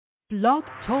Blog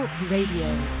Talk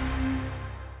Radio.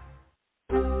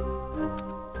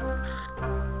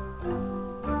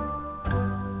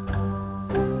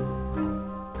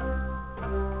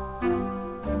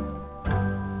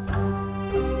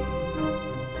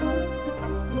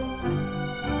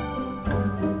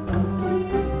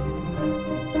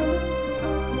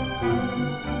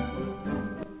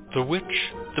 The Witch,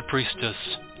 the Priestess,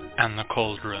 and the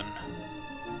Cauldron.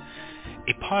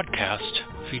 A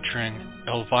podcast featuring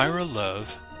Elvyra Love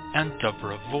and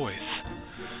Deborah Voith,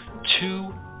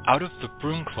 two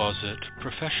out-of-the-broom-closet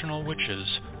professional witches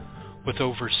with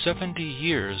over 70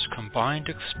 years combined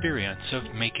experience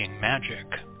of making magic.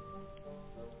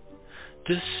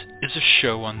 This is a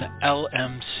show on the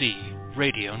LMC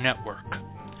radio network.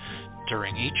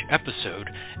 During each episode,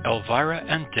 Elvyra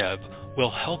and Deb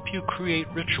will help you create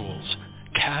rituals,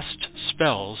 cast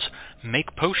spells,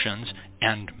 make potions,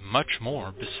 and much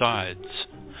more besides.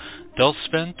 They'll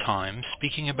spend time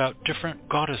speaking about different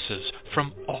goddesses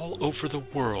from all over the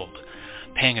world,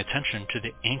 paying attention to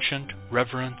the ancient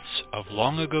reverence of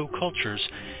long-ago cultures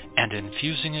and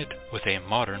infusing it with a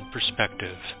modern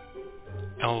perspective.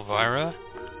 Elvyra,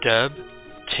 Deb,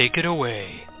 take it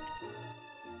away.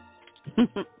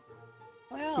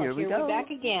 Well, here we go. We're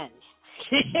back again.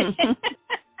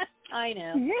 I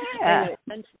know. Yeah.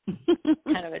 It's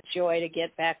kind of a joy to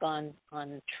get back on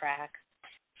track.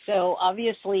 So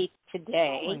obviously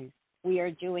today we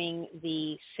are doing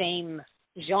the same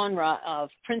genre of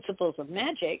principles of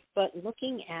magic, but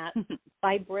looking at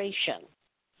vibration.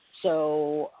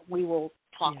 So we will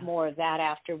talk more of that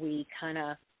after we kind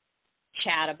of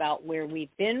chat about where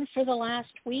we've been for the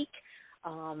last week.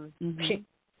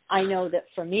 I know that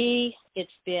for me,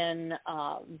 it's been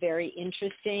very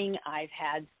interesting. I've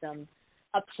had some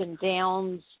ups and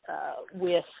downs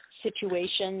with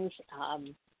situations,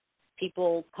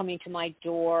 people coming to my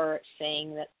door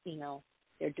saying that,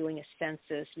 they're doing a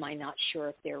census, not sure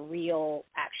if they're real,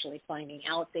 actually finding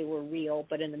out they were real,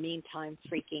 but in the meantime,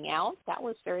 freaking out. That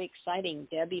was very exciting.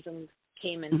 Deb even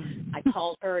came and I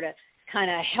called her to kind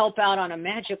of help out on a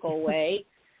magical way,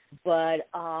 but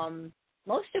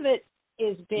most of it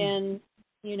has been,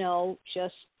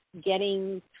 just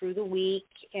getting through the week,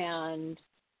 and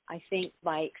I think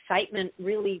my excitement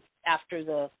really after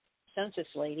the census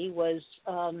lady was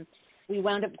we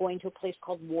wound up going to a place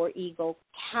called War Eagle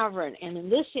Cavern, and in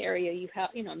this area you have,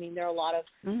 there are a lot of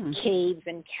caves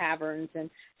and caverns, and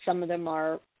some of them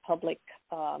are public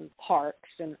parks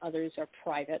and others are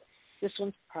private. This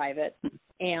one's private.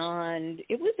 And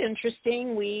it was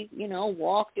interesting. We,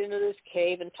 walked into this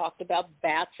cave and talked about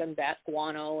bats and bat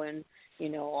guano and,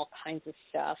 all kinds of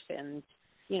stuff and,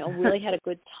 really had a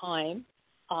good time.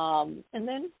 And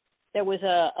then there was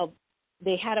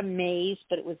they had a maze,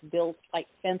 but it was built like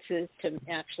fences to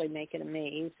actually make it a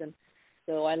maze. And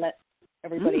so I let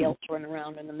everybody else run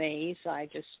around in the maze. I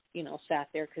just, sat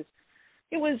there because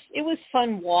it was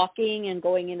fun walking and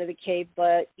going into the cave,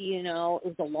 but it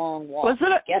was a long walk. Was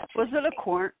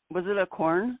it a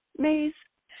corn maze?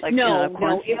 No,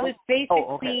 it was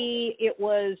basically it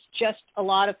was just a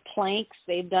lot of planks.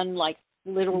 They've done like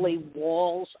literally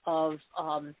walls of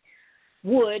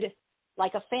wood,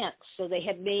 like a fence. So they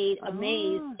had made a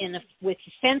maze with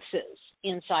fences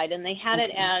inside, and they had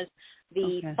it as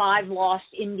the 5 lost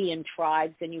Indian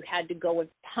tribes, and you had to go and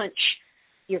punch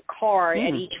your card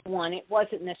at each one. It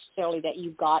wasn't necessarily that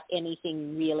you got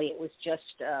anything really. It was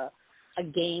just a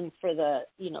game for the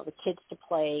kids to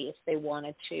play if they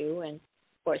wanted to. And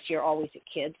of course, you're always a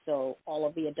kid, so all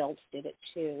of the adults did it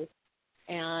too.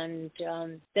 And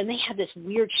then they had this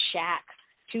weird shack,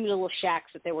 2 little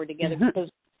shacks that they were together because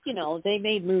they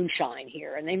made moonshine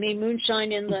here, and they made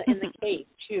moonshine in the cave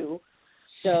too.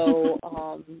 So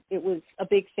it was a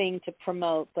big thing to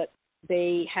promote, but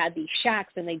they had these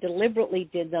shacks, and they deliberately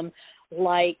did them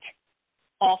like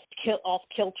off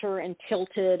kilter and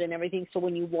tilted and everything. So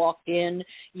when you walked in,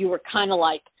 you were kind of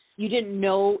like, you didn't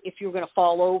know if you were going to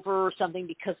fall over or something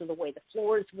because of the way the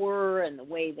floors were and the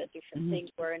way the different things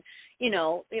were. And,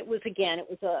 it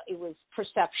was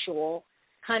perceptual.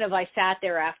 Kind of, I sat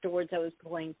there afterwards, I was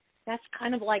going, that's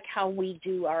kind of like how we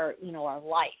do our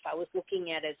life. I was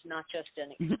looking at it as not just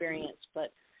an experience,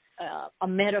 but a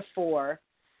metaphor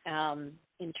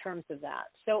in terms of that.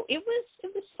 So it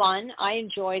was fun. I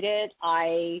enjoyed it.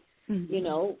 I,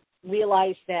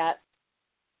 realized that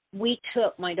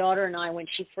my daughter and I, when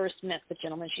she first met the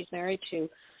gentleman she's married to,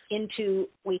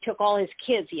 we took all his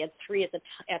kids. He had 3 at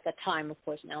the time. Of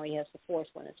course, now he has the 4th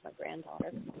one. It's my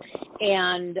granddaughter.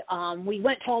 And we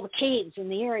went to all the caves in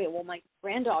the area. Well, my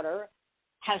granddaughter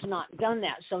has not done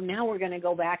that. So now we're going to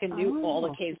go back and do all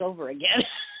the caves over again.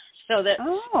 So that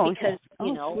because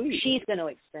sweet. she's going to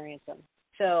experience them.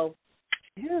 So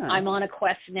I'm on a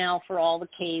quest now for all the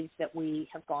caves that we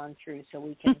have gone through, so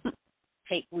we can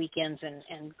take weekends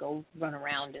and go run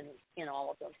around in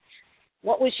all of them.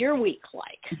 What was your week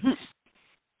like?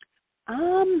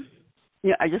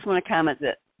 I just want to comment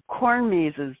that corn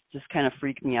mazes just kind of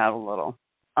freak me out a little.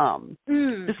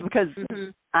 Just because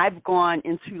I've gone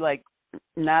into like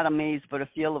not a maze but a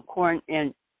field of corn,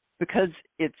 and because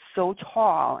it's so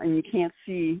tall and you can't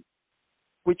see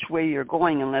which way you're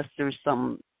going unless there's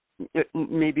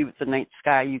maybe with the night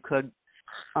sky you could,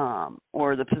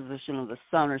 or the position of the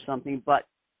sun or something. But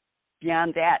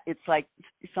beyond that, it's like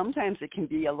sometimes it can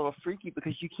be a little freaky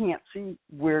because you can't see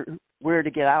where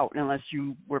to get out unless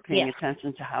you were paying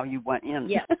attention to how you went in.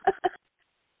 Yes.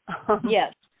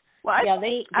 Yes. Well,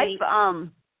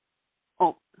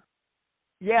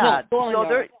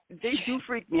 they do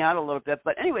freak me out a little bit.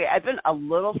 But anyway, I've been a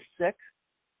little sick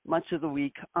much of the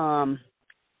week, kind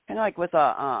of like with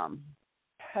a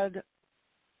head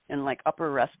and like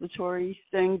upper respiratory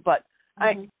thing. But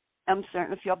I'm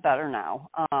starting to feel better now,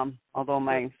 although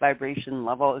my vibration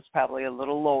level is probably a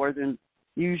little lower than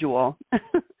usual.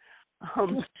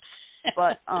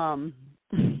 But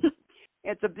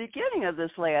at the beginning of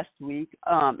this last week,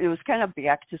 it was kind of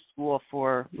back to school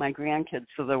for my grandkids,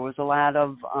 so there was a lot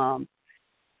of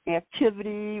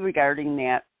activity regarding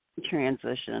that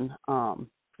transition.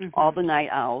 All the night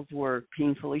owls were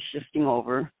painfully shifting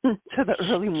over to the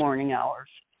early morning hours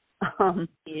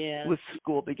with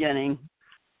school beginning.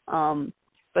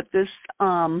 But there's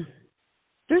been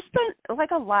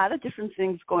like a lot of different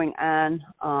things going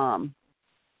on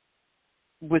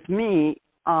with me,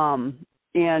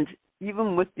 and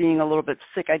even with being a little bit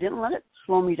sick, I didn't let it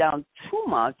slow me down too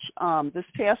much. This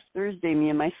past Thursday, me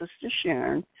and my sister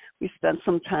Sharon, we spent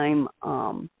some time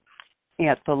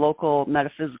at the local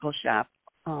metaphysical shop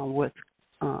with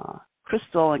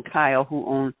Crystal and Kyle, who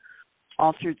own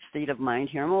Altered State of Mind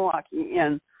here in Milwaukee,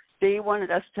 and they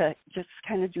wanted us to just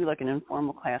kind of do like an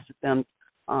informal class with them,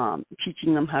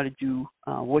 teaching them how to do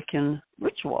Wiccan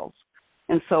rituals.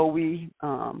 And so we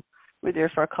were there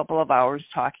for a couple of hours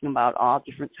talking about all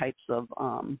different types of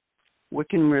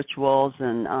Wiccan rituals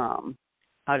and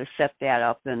how to set that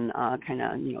up, and kind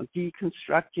of,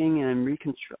 deconstructing and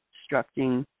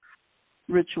reconstructing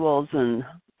rituals, and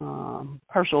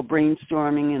partial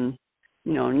brainstorming, and,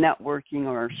 networking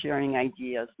or sharing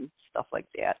ideas and stuff like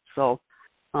that. So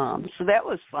that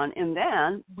was fun. And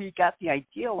then we got the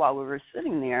idea while we were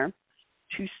sitting there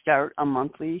to start a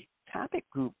monthly topic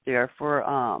group there for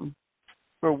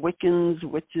Wiccans,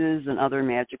 witches, and other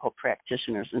magical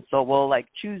practitioners. And so we'll like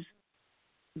choose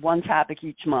one topic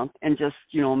each month and just,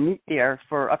 meet there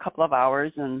for a couple of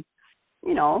hours and,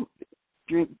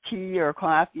 drink tea or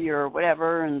coffee or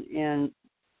whatever and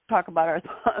talk about our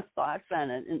thoughts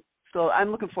on it. And so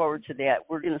I'm looking forward to that.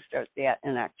 We're going to start that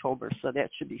in October, so that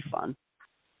should be fun.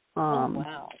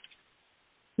 Wow.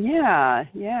 Yeah.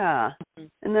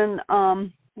 And then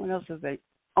what else have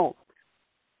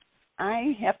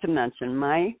I have to mention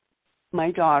my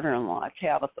daughter-in-law,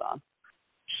 Tabitha.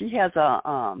 She has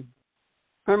her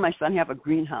and my son have a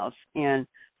greenhouse, and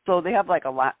so they have like a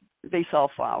lot. They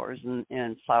sell flowers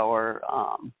and flower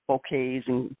bouquets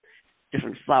and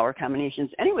different flower combinations.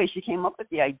 Anyway, she came up with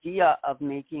the idea of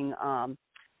making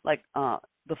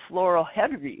the floral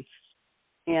head wreaths,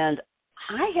 and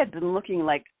I had been looking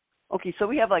like, okay, so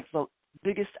we have like the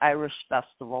biggest Irish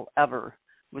festival ever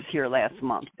was here last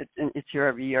month. It's here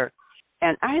every year.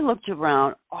 And I looked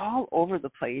around all over the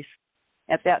place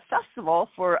at that festival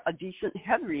for a decent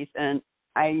head wreath, and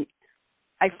I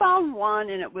found one,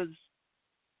 and it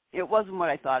wasn't what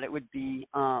I thought it would be.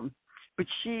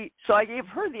 So I gave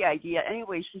her the idea.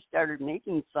 Anyway, she started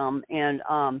making some, and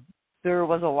there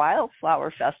was a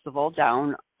wildflower festival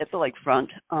down at the lakefront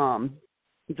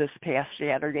this past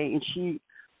Saturday, and she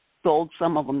sold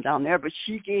some of them down there, but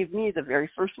she gave me the very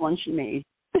first one she made.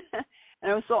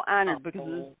 And I was so honored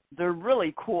because they're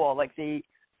really cool. Like they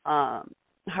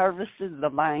harvested the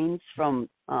vines from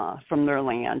their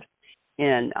land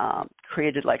and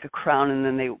created like a crown, and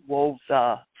then they wove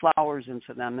flowers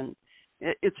into them, and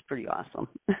it's pretty awesome.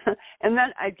 And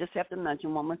then I just have to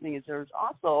mention one more thing is there's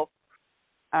also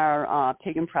our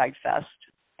Pagan Pride Fest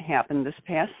happened this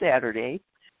past Saturday,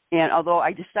 and although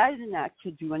I decided not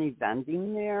to do any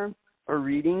vending there or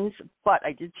readings, but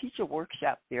I did teach a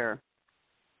workshop there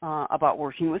about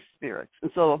working with spirits.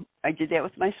 And so I did that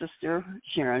with my sister,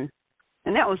 Sharon,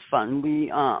 and that was fun. We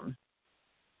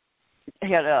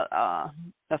had a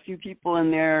few people in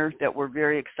there that were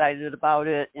very excited about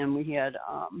it, and we had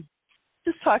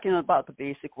just talking about the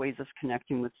basic ways of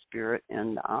connecting with spirit,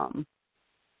 and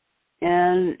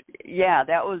And yeah,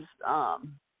 that was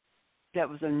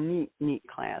a neat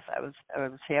class. I was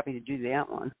happy to do that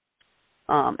one.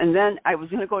 And then I was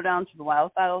going to go down to the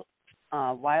Wildflower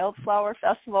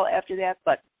Festival after that,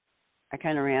 but I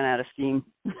kind of ran out of steam.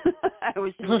 I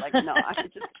was just like, no, I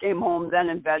just came home then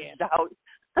and vegged out.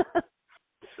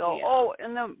 So,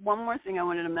 and then one more thing I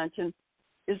wanted to mention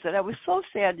is that I was so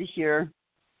sad to hear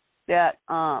that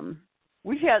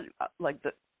we've had,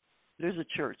 there's a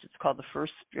church. It's called the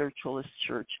First Spiritualist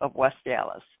Church of West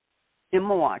Dallas in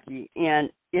Milwaukee, and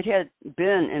it had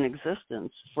been in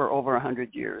existence for over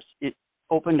 100 years. It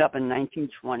opened up in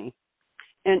 1920,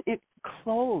 and it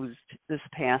closed this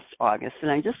past August,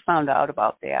 and I just found out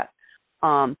about that.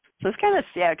 So it's kind of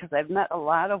sad because I've met a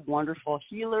lot of wonderful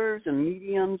healers and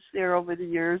mediums there over the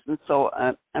years, and so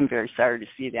I'm very sorry to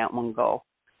see that one go.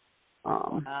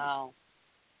 Wow.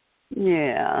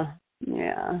 Yeah.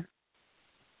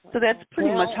 So that's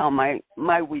pretty much how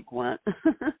my week went.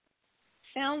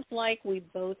 Sounds like we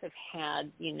both have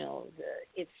had,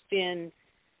 it's been,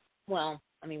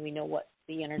 we know what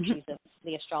the energies of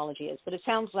the astrology is, but it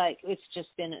sounds like it's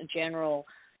just been a general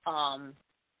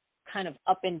kind of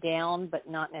up and down, but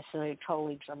not necessarily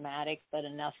totally dramatic, but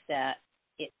enough that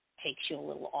it takes you a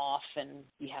little off and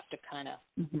you have to kind of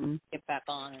get back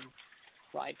on and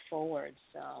ride forward.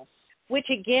 So, which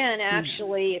again,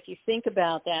 actually, if you think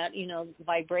about that,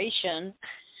 vibration,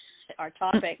 our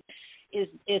topic,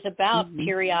 is about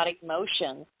periodic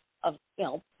motion of,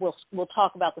 we'll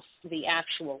talk about the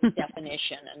actual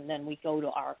definition, and then we go to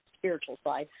our spiritual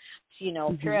side.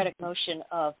 So, periodic motion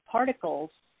of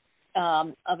particles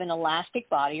of an elastic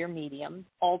body or medium,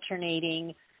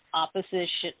 alternating opposite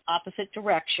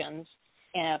directions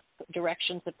of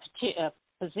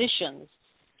positions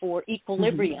for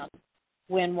equilibrium.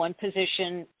 When one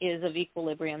position is of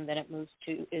equilibrium, then it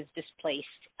is displaced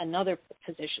another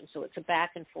position. So it's a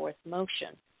back and forth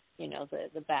motion,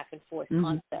 the back and forth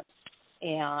concept.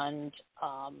 And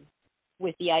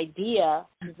with the idea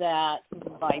that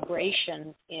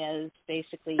vibration is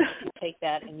basically, if you take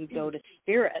that and you go to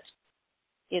spirit,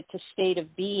 it's a state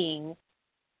of being,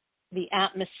 the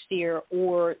atmosphere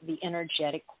or the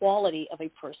energetic quality of a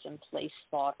person, place,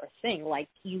 thought, or thing. Like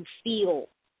you feel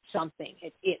something,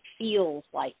 it feels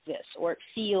like this, or it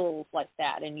feels like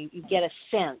that, and you get a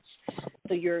sense.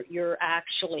 So you're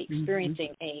actually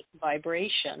experiencing a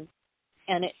vibration,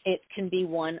 and it can be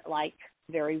one like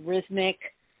very rhythmic,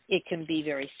 it can be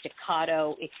very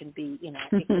staccato, it can be,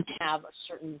 it can have a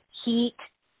certain heat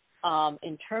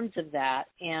in terms of that.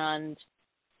 And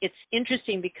it's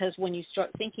interesting because when you start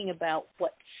thinking about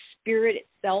what spirit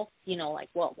itself, there's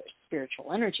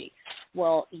spiritual energy.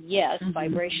 Well, yes,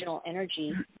 vibrational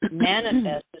energy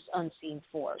manifests as unseen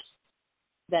force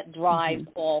that drives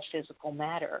all physical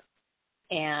matter,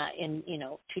 and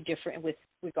to different, with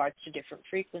regards to different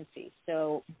frequencies.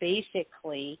 So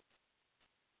basically,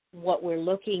 what we're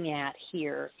looking at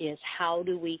here is how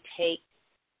do we take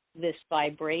this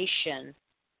vibration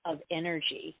of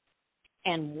energy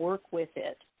and work with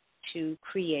it to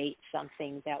create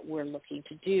something that we're looking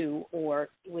to do, or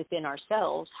within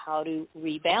ourselves, how to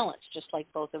rebalance, just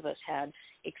like both of us had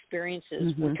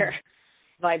experiences where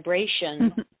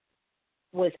vibration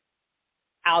was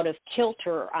out of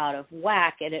kilter, out of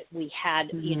whack, and we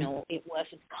had, it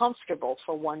wasn't comfortable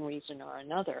for one reason or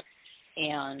another.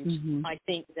 And I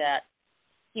think that,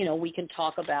 we can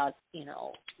talk about,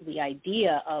 the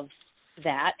idea of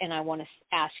that, and I want to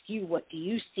ask you, what do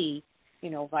you see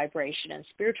vibration and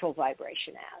spiritual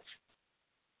vibration as?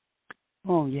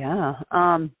 Oh, yeah.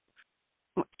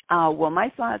 Well,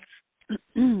 my thoughts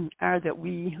are that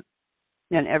we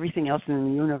and everything else in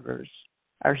the universe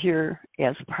are here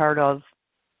as part of,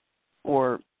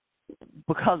 or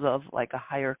because of, like a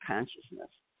higher consciousness.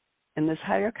 And this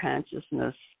higher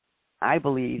consciousness, I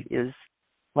believe, is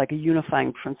like a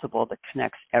unifying principle that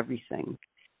connects everything.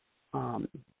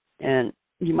 And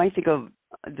you might think of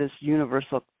this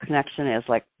universal connection as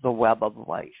like the web of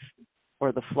life,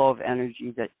 or the flow of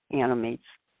energy that animates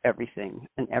everything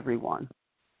and everyone.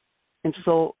 And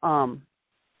so,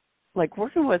 like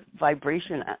working with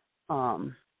vibration,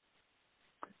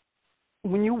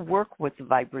 when you work with the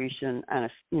vibration on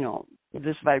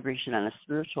this vibration on a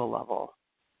spiritual level,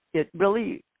 it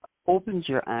really opens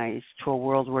your eyes to a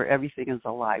world where everything is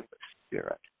alive with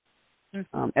spirit.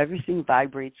 Everything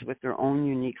vibrates with their own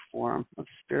unique form of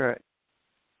spirit.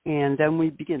 And then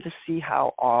we begin to see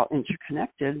how all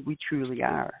interconnected we truly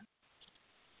are.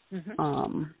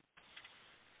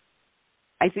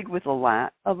 I think with a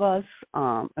lot of us,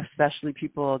 especially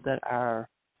people that I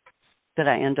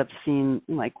end up seeing,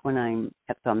 like when I'm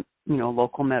at the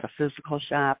local metaphysical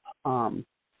shop,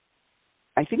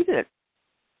 I think that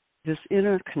this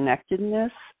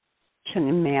interconnectedness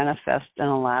can manifest in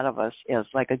a lot of us as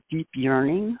like a deep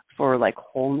yearning for like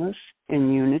wholeness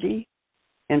and unity.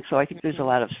 And so I think there's a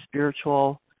lot of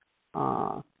spiritual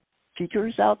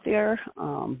seekers out there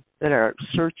that are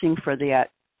searching for that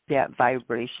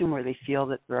vibration where they feel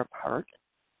that they're a part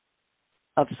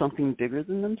of something bigger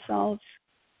than themselves,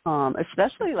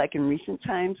 especially like in recent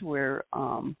times where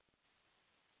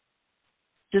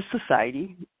just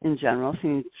society in general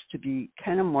seems to be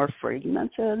kind of more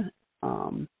fragmented.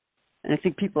 And I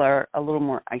think people are a little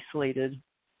more isolated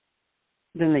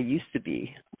than they used to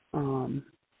be. And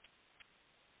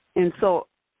so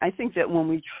I think that when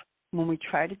we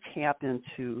try to tap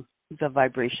into the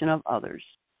vibration of others,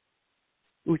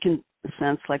 we can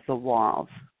sense like the walls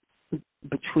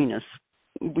between us.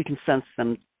 We can sense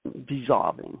them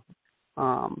dissolving.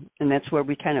 And that's where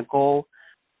we kind of go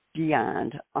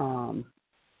beyond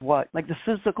what, like the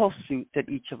physical suit that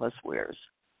each of us wears.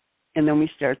 And then we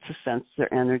start to sense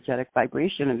the energetic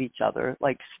vibration of each other,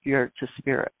 like spirit to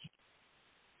spirit.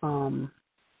 And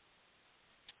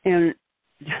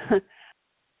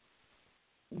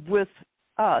with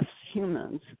us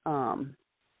humans,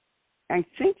 I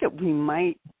think that we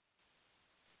might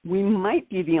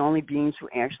be the only beings who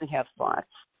actually have thoughts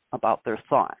about their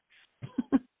thoughts.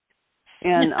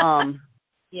 And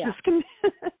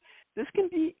this can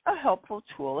be a helpful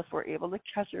tool if we're able to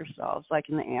catch ourselves, like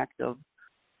in the act of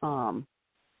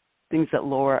things that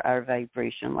lower our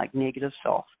vibration, like negative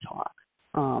self-talk.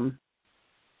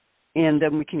 And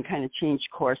then we can kind of change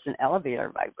course and elevate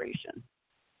our vibration.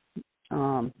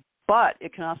 But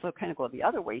it can also kind of go the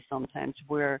other way sometimes,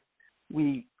 where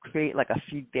we create like a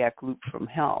feedback loop from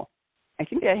hell. I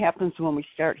think that happens when we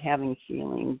start having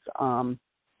feelings about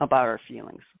our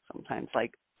feelings sometimes.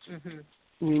 Like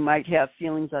we might have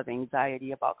feelings of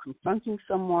anxiety about confronting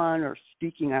someone or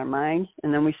speaking our mind,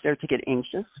 and then we start to get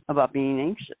anxious about being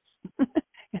anxious.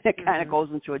 And it kind of goes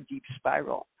into a deep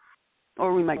spiral.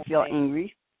 Or we might feel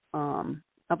angry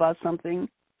about something,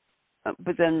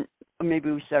 but then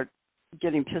maybe we start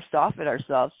getting pissed off at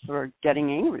ourselves for getting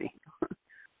angry.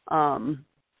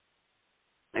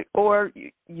 Or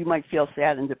you might feel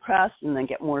sad and depressed and then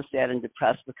get more sad and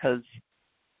depressed because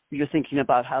you're thinking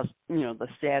about how, the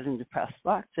sad and depressed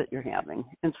thoughts that you're having.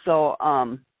 And so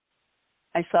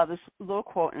I saw this little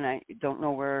quote, and I don't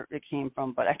know where it came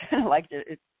from, but I kind of liked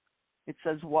it. It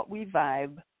says, "What we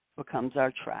vibe becomes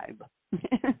our tribe."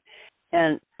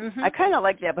 And I kind of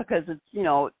like that because it's,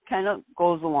 it kind of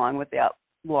goes along with that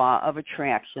law of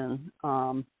attraction.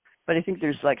 But I think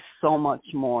there's like so much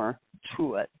more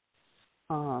to it.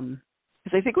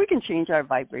 Because I think we can change our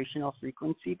vibrational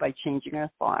frequency by changing our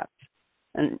thoughts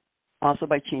and also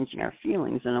by changing our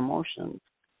feelings and emotions.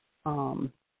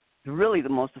 Really the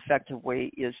most effective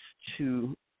way is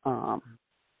to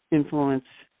influence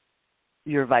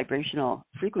your vibrational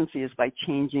frequency is by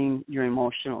changing your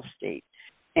emotional state.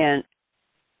 And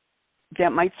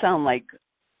that might sound like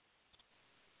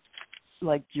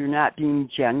you're not being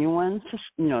genuine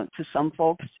to some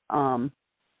folks. I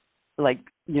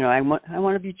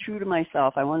want to be true to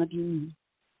myself. I want to be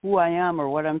who I am or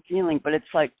what I'm feeling. But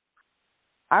it's like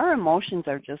our emotions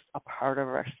are just a part of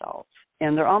ourselves.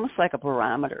 And they're almost like a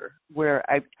barometer where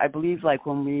I believe like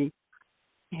when we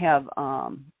have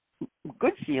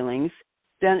good feelings,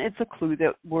 then it's a clue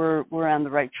that we're on the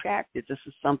right track, that this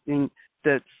is something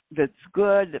that's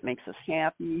good, that makes us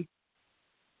happy,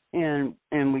 and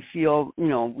we feel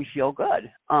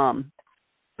good.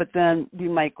 But then we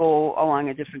might go along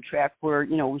a different track where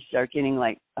we start getting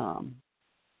like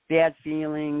bad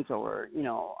feelings, or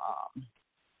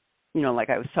like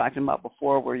I was talking about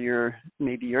before, where you're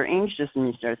anxious and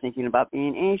you start thinking about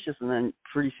being anxious, and then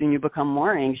pretty soon you become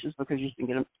more anxious because you're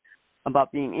thinking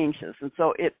about being anxious. And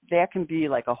so that can be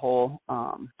like a whole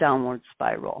downward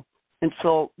spiral. And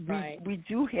so we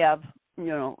do have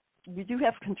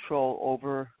control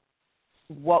over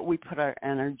what we put our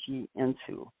energy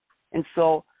into. And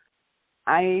so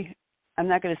I'm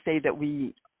not going to say that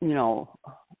we,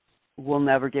 will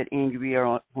never get angry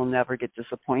or we'll never get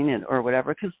disappointed or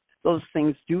whatever, because those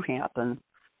things do happen.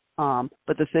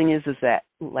 But the thing is that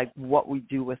like what we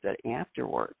do with it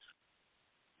afterwards.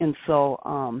 And so,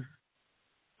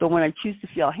 so when I choose to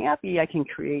feel happy, I can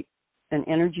create an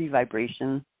energy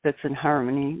vibration that's in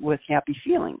harmony with happy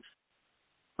feelings.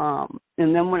 And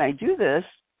then when I do this,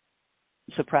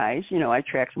 surprise, I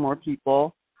attract more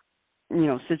people,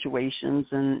 situations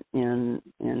and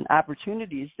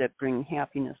opportunities that bring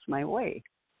happiness my way.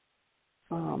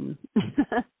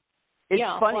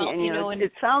 It's funny, and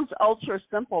it sounds ultra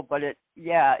simple, but it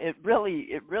really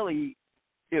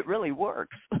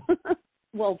works.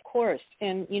 Well, of course.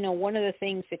 And, one of the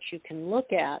things that you can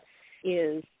look at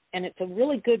is, and it's a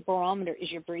really good barometer,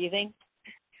 is your breathing.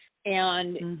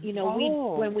 And,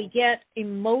 when we get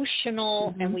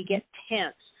emotional and we get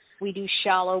tense, we do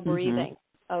shallow breathing,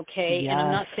 okay? Yes. And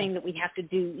I'm not saying that we have to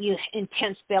do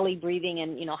intense belly breathing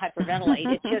and, hyperventilate.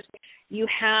 It's just you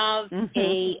have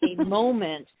a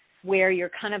moment where you're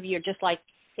just like,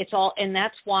 it's all, and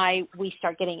that's why we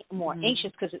start getting more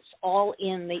anxious, because it's all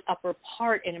in the upper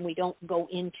part and we don't go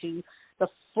into the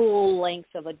full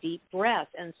length of a deep breath.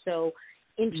 And so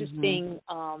interesting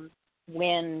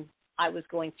when I was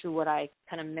going through what I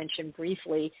kind of mentioned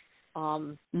briefly that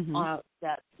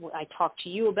I talked to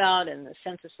you about and the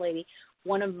census lady,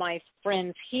 one of my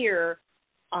friends here,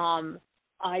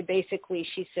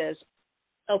 she says,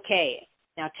 okay,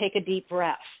 now take a deep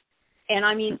breath. And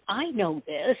I mean, I know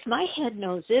this. My head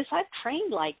knows this. I've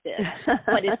trained like this.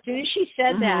 But as soon as she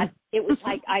said that, it was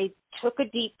like I took a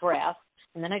deep breath,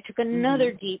 and then I took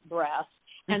another deep breath,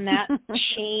 and that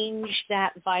changed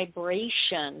that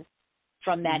vibration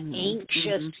from that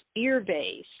anxious fear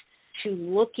base to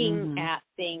looking at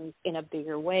things in a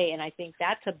bigger way. And I think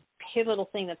that's a pivotal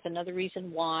thing. That's another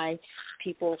reason why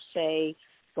people say,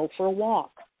 go for a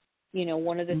walk.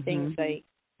 One of the things I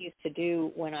used to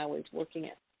do when I was working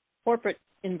at corporate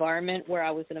environment where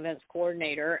I was an events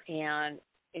coordinator, and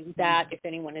that, if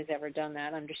anyone has ever done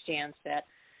that, understands that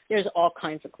there's all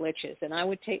kinds of glitches. And I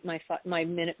would take my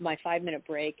 5-minute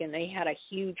break, and they had a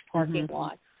huge parking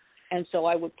lot. And so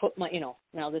I would put my,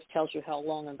 now this tells you how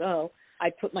long ago,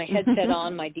 I'd put my headset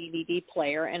on, my DVD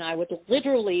player, and I would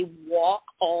literally walk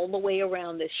all the way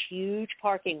around this huge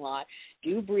parking lot,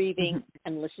 do breathing,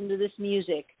 and listen to this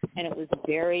music. And it was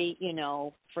very,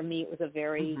 for me, it was a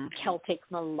very Celtic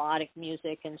melodic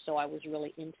music, and so I was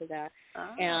really into that.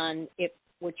 And it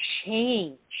would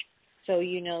change. So,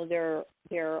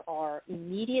 there are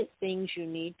immediate things you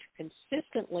need to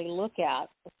consistently look at,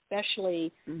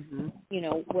 especially,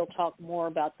 we'll talk more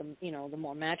about the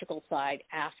more magical side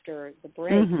after the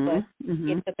break, but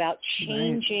it's about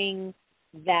changing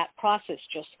that process,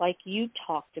 just like you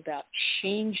talked about,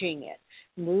 changing it,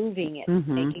 moving it,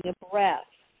 taking a breath,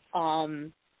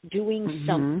 doing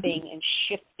something and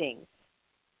shifting,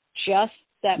 just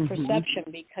that perception,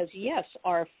 because yes,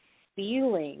 our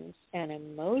feelings and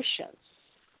emotions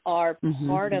are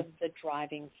part of the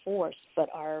driving force, but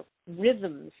our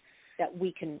rhythms that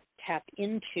we can tap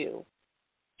into,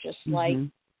 just like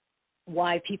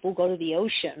why people go to the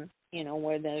ocean,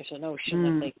 where there's an ocean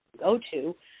that they can go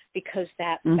to, because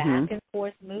that back and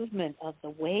forth movement of the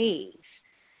waves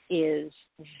is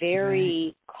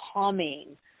very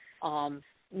calming,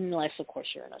 unless, of course,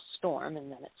 you're in a storm,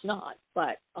 and then it's not.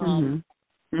 But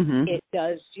it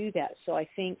does do that. So I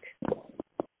think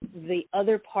the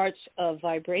other parts of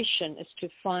vibration is to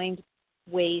find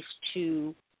ways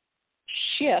to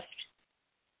shift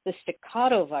the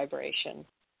staccato vibration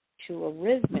to a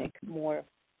rhythmic, more,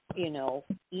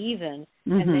 even,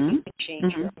 and then you can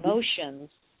change your emotions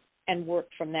and work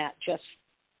from that, just,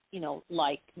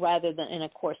 like, rather than, and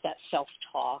of course that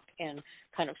self-talk and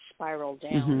kind of spiral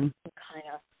down and kind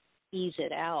of ease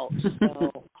it out.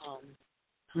 So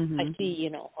I see,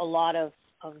 a lot of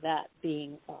that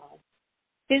being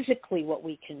physically what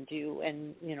we can do,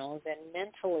 and, then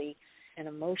mentally and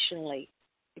emotionally,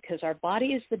 because our body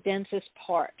is the densest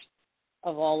part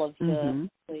of all of the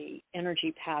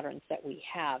energy patterns that we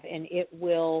have, and it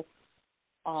will,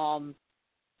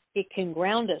 it can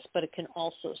ground us, but it can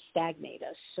also stagnate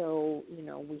us. So,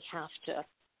 we have to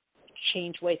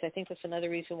change ways. I think that's another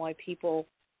reason why people,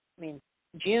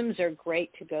 gyms are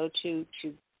great to go to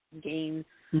gain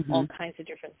all kinds of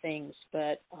different things,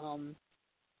 but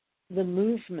the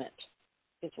movement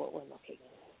is what we're looking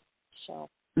at. So,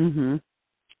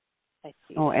 I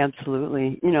see. Oh,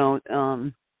 absolutely.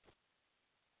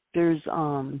 There's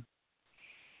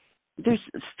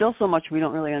still so much we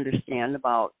don't really understand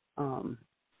about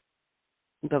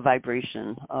the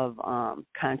vibration of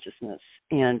consciousness,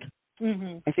 and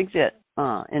I think that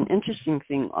an interesting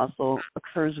thing also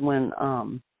occurs when,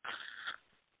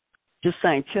 just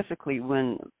scientifically,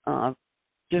 when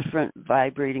different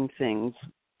vibrating things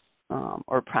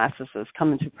or processes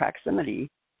come into proximity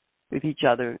with each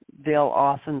other, they'll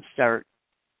often start,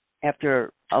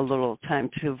 after a little time,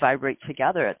 to vibrate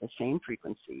together at the same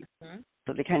frequency.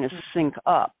 So they kind of sync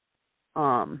up.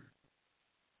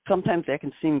 Sometimes that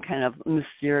can seem kind of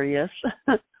mysterious,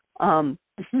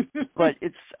 but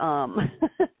it's,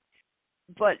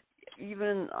 but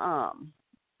even, I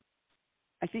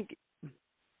think,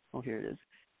 here it is.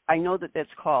 I know that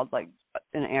that's called, like,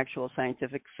 an actual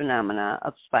scientific phenomena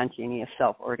of spontaneous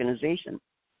self-organization.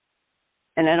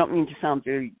 and I don't mean to sound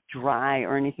very dry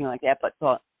or anything like that, but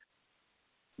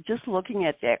just looking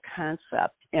at that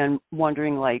concept and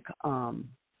wondering, like,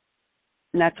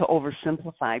 not to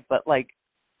oversimplify, but like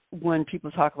when people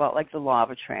talk about like the law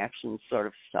of attraction sort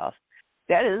of stuff,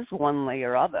 that is one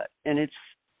layer of it. And it's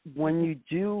when you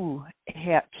do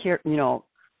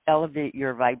elevate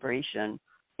your vibration,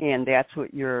 and that's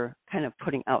what you're kind of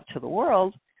putting out to the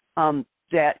world,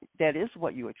 that is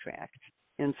what you attract.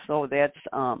 And so that's,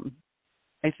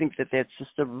 I think that's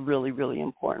just a really, really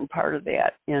important part of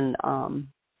that. And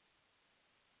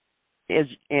as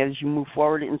you move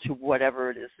forward into whatever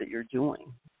it is that you're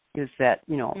doing, is that,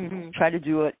 try to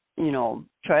do it,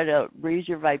 try to raise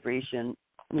your vibration,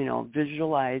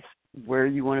 visualize where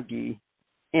you want to be,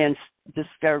 and just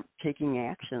start taking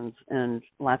actions. And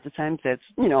lots of times that's,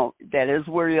 that is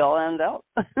where you'll end up.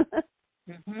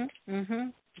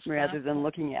 Rather than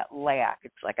looking at lack.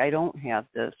 It's like, I don't have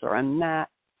this, or I'm not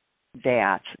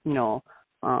that,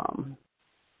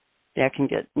 that can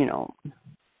get,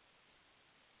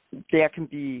 that can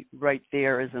be right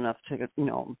there is enough to,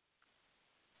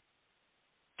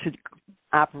 to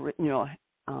operate,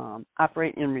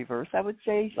 operate in reverse, I would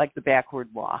say, like the backward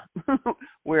law,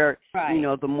 where,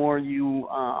 the more you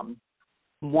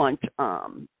want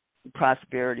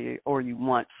prosperity or you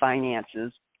want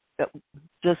finances,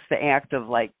 just the act of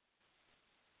like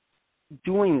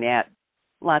doing that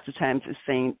lots of times is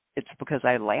saying it's because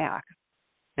I lack,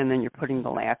 and then you're putting the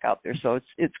lack out there. So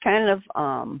it's kind of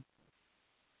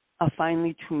a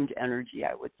finely tuned energy,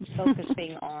 I would say.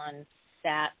 Focusing on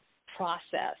that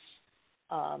process.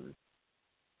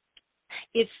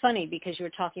 It's funny because you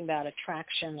were talking about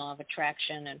attraction, law of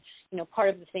attraction, and part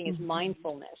of the thing is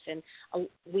mindfulness, and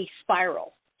we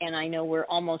spiral. And I know we're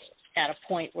almost at a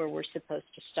point where we're supposed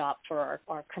to stop for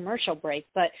our commercial break,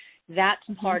 but that's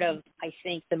part of, I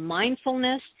think, the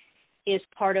mindfulness is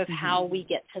part of how we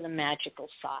get to the magical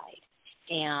side.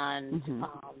 And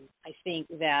I think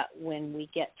that when we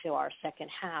get to our second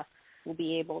half, we'll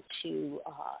be able to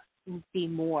be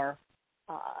more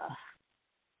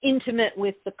intimate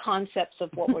with the concepts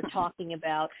of what we're talking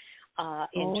about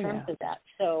in terms of that.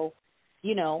 So,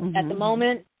 at the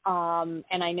moment,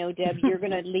 and I know, Deb, you're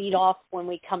going to lead off when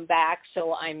we come back,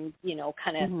 so I'm,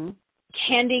 kind of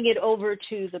handing it over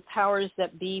to the powers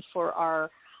that be for our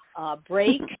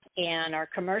break and our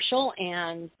commercial,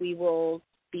 and we will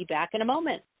be back in a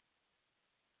moment.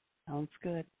 Sounds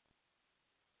good.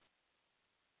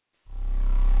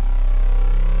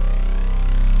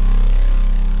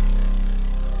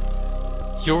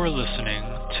 You're listening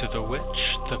to The Witch,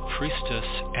 the Priestess,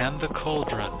 and the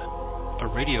Cauldron, a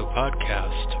radio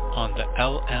podcast on the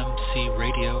LMC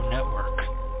Radio Network.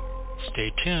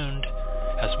 Stay tuned,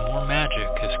 as more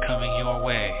magic is coming your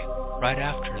way right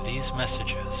after these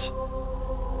messages.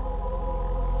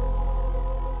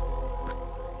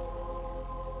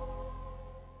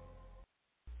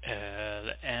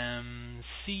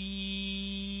 LMC.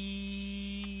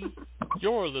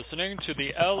 You're listening to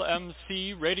the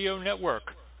LMC Radio Network,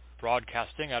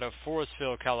 broadcasting out of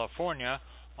Forestville, California,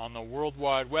 on the World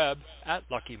Wide Web at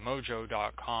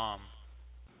luckymojo.com.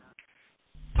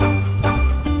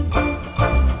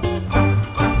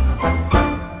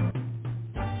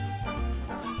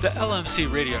 The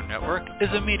LMC Radio Network is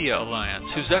a media alliance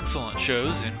whose excellent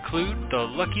shows include the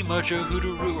Lucky Mojo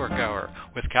Hoodoo Rootwork Hour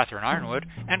with Catherine Ironwood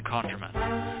and Conjurman,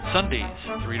 Sundays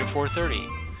 3 to 4:30,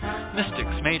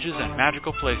 Mystics, Mages, and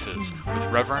Magical Places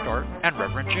with Reverend Art and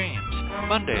Reverend James,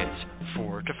 Mondays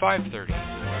 4 to 5:30,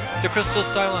 the Crystal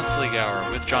Silence League Hour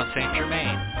with John St.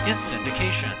 Germain in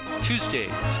syndication,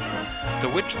 Tuesdays, The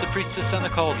Witch, the Priestess, and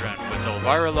the Cauldron with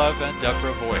Elvyra Love and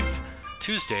Deborah Voith,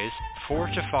 Tuesdays 4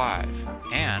 to 5,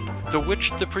 and The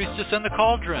Witch, the Priestess, and the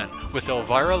Cauldron with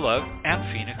Elvyra Love and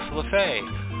Phoenix LaFay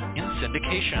in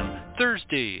syndication,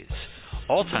 Thursdays,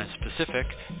 all times Pacific,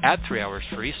 at 3 hours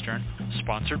for Eastern,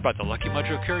 sponsored by the Lucky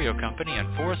Mojo Curio Company in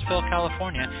Forestville,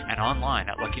 California, and online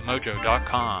at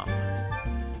luckymojo.com.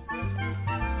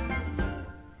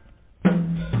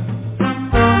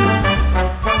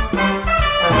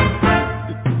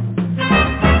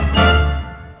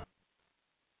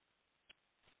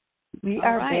 We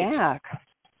are back.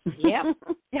 Yep.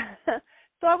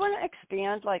 So I want to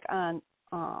expand on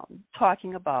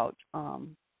talking about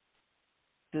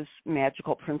this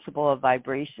magical principle of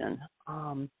vibration.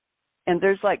 And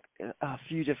there's a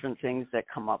few different things that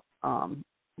come up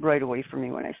right away for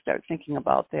me when I start thinking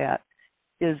about that.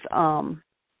 Is I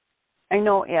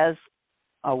know as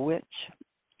a witch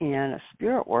and a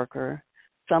spirit worker,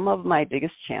 some of my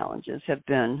biggest challenges have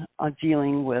been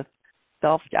dealing with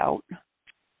self-doubt,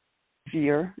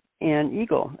 fear, and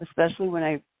ego, especially when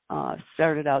I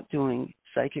started out doing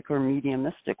psychic or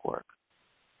mediumistic work.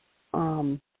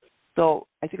 So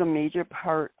I think a major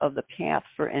part of the path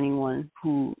for anyone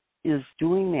who is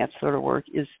doing that sort of work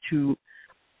is to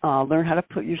learn how to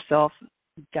put your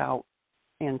self-doubt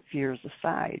and fears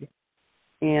aside.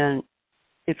 And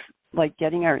it's like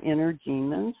getting our inner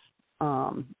demons,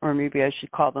 or maybe I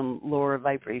should call them lower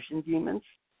vibration demons,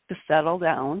 to settle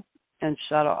down and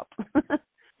shut up.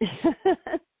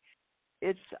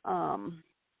 It's,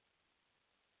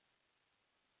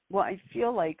 well, I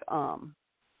feel like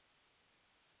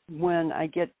when I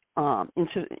get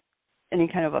into any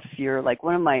kind of a fear, like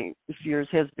one of my fears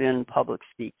has been public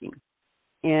speaking.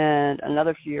 And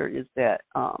another fear is that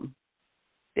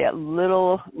that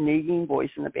little nagging voice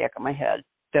in the back of my head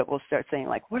that will start saying,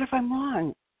 like, what if I'm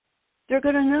wrong? They're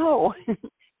going to know.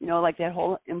 You know, like that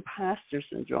whole imposter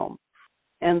syndrome.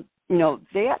 And, you know,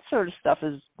 that sort of stuff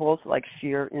is both like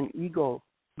fear and ego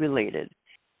related.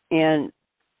 And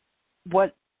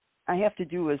what I have to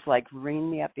do is like rein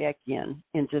that back in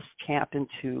and just tap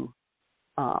into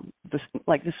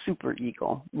the super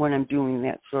ego when I'm doing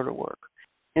that sort of work.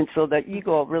 And so the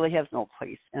ego really has no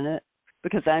place in it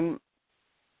because I'm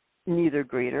neither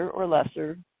greater or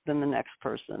lesser than the next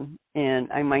person.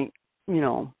 And I might, you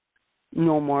know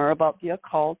more about the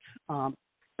occult,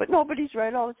 but nobody's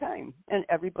right all the time. And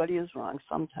everybody is wrong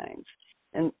sometimes.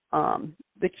 And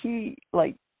the key,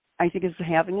 like, I think is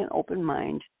having an open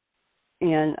mind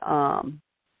and,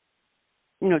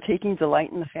 taking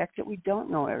delight in the fact that we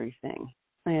don't know everything.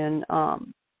 And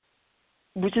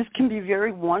which can be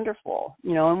very wonderful,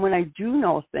 and when I do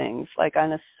know things, like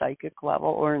on a psychic level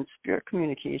or in spirit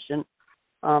communication,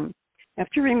 I have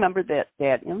to remember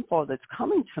that info that's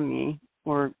coming to me,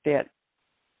 or that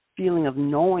feeling of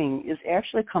knowing, is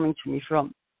actually coming to me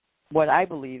from what I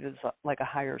believe is like a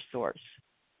higher source.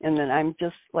 And then I'm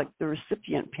just like the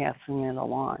recipient passing it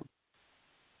along.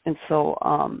 And so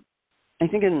I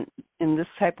think in this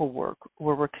type of work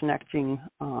where we're connecting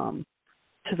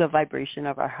to the vibration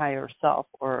of our higher self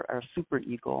or our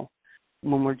superego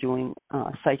when we're doing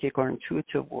psychic or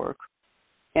intuitive work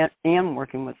and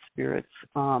working with spirits,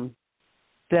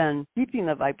 then keeping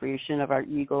the vibration of our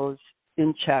egos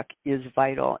in check is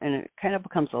vital, and it kind of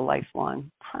becomes a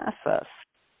lifelong process.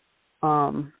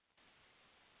 And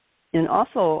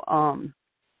also,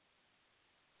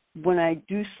 when I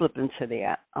do slip into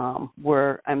that,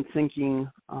 where I'm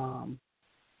thinking,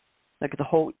 like the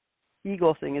whole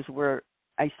ego thing is where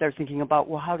I start thinking about,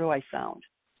 well, how do I sound?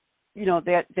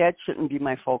 That shouldn't be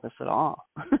my focus at all.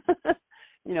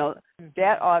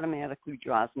 That automatically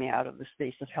draws me out of the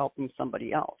space of helping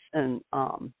somebody else and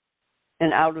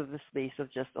out of the space of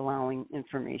just allowing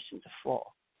information to flow.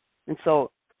 And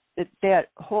so that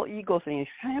whole ego thing is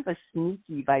kind of a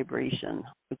sneaky vibration.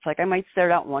 It's like I might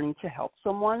start out wanting to help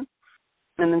someone,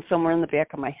 and then somewhere in the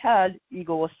back of my head,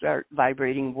 ego will start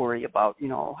vibrating, worry about,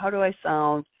 how do I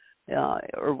sound,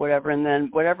 or whatever. And then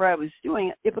whatever I was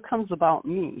doing, it becomes about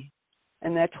me.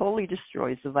 And that totally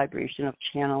destroys the vibration of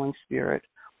channeling spirit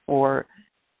or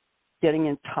getting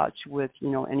in touch with,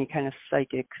 any kind of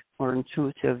psychic or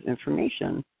intuitive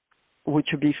information, which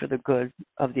would be for the good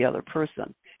of the other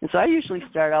person. And so I usually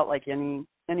start out like any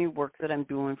work that I'm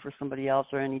doing for somebody else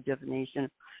or any divination.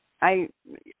 I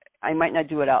might not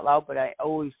do it out loud, but I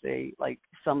always say like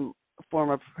some form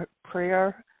of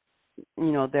prayer,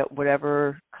 that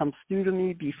whatever comes through to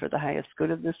me be for the highest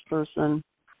good of this person.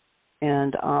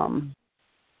 And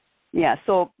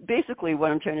so basically what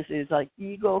I'm trying to say is like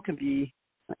ego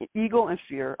and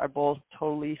fear are both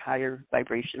totally higher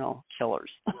vibrational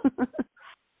killers.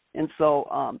 And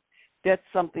so that's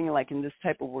something like in this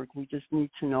type of work, we just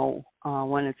need to know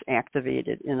when it's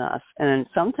activated in us. And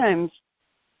sometimes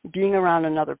being around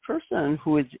another person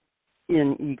who is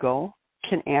in ego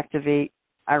can activate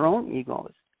our own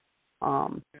egos.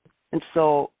 And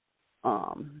so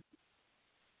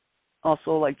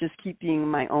also like just keeping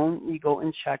my own ego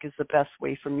in check is the best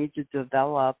way for me to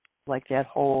develop like that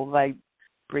whole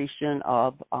vibration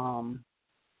of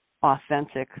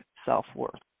authentic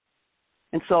self-worth.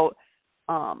 And so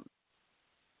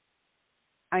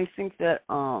I think that,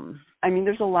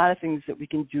 there's a lot of things that we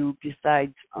can do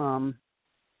besides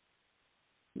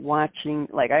watching.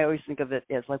 Like I always think of it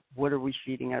as like, what are we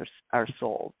feeding our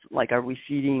souls? Like, am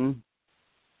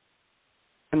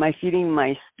I feeding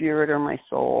my spirit or my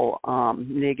soul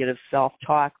negative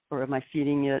self-talk, or am I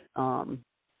feeding it, kind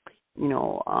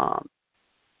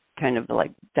of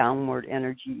like downward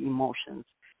energy emotions?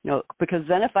 Because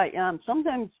then if I am,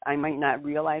 sometimes I might not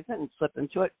realize it and slip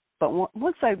into it. But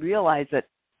once I realize it,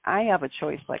 I have a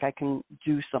choice. Like I can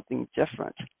do something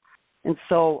different. And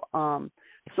so,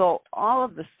 so all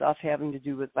of the stuff having to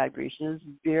do with vibration is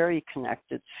very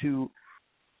connected to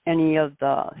any of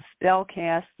the spell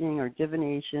casting or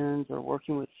divinations or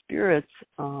working with spirits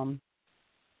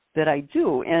that I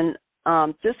do. And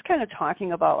just kind of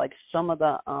talking about like some of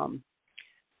the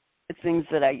things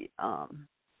that I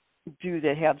do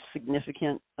that have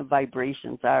significant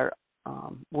vibrations are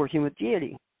working with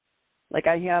deity. Like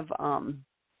I have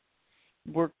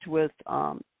worked with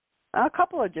a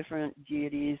couple of different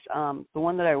deities. The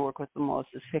one that I work with the most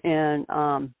is, and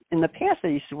in the past I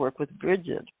used to work with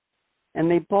Bridget, and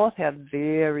they both have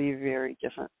very, very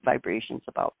different vibrations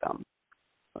about them.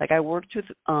 Like I worked with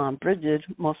Bridget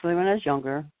mostly when I was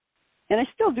younger, and I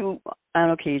still do on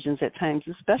occasions at times,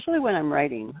 especially when I'm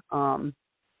writing,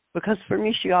 because for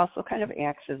me she also kind of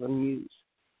acts as a muse.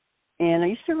 And I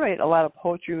used to write a lot of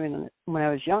poetry when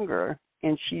I was younger,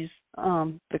 and she's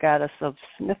the goddess of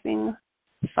smithing,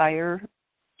 fire,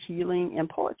 healing, and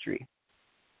poetry.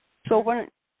 So when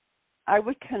I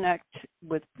would connect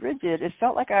with Bridget, it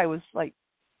felt like I was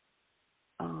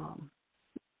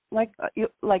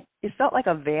it felt like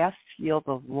a vast field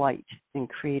of light and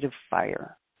creative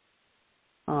fire.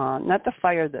 Not the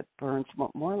fire that burns,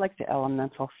 but more like the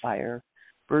elemental fire,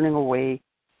 burning away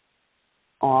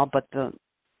all but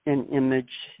an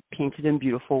image painted in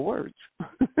beautiful words.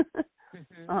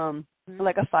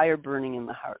 Like a fire burning in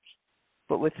the heart.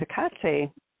 But with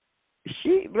Hecate,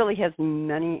 she really has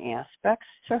many aspects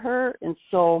to her, and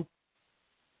so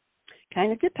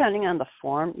kind of depending on the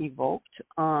form evoked,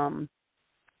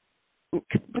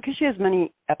 because she has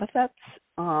many epithets,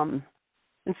 and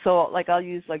so like I'll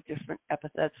use like different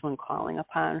epithets when calling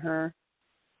upon her.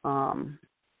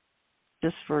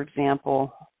 Just for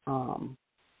example,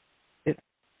 if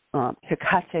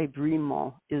Hecate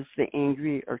Brimo is the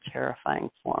angry or terrifying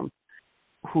form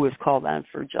who is called on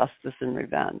for justice and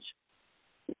revenge.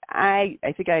 I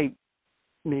think I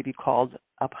maybe called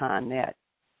upon that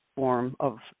form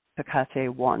of Hecate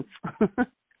once.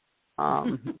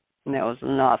 And that was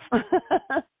enough.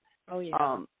 Oh,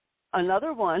 yeah.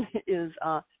 Another one is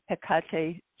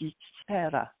Hecate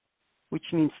Dicera, which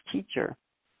means teacher.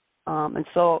 And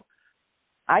so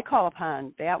I call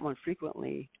upon that one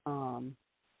frequently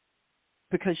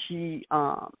because she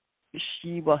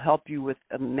will help you with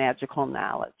magical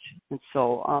knowledge. And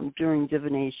so during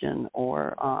divination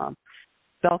or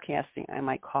spellcasting, I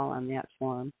might call on that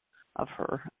form of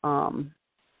her. And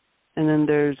then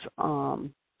there's,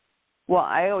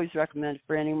 I always recommend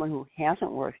for anyone who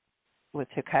hasn't worked with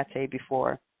Hecate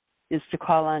before is to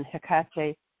call on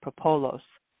Hecate Propolos,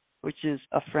 which is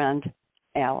a friend,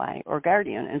 ally, or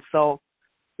guardian. And so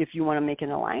if you want to make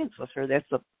an alliance with her,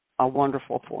 that's a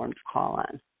wonderful form to call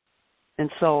on. And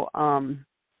so,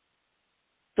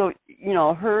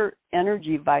 her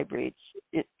energy vibrates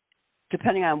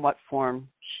depending on what form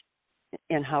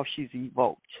and how she's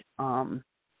evoked. And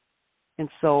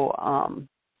so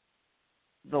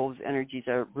those energies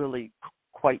are really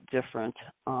quite different.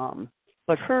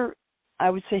 But I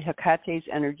would say Hecate's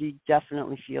energy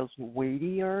definitely feels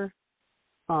weightier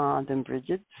than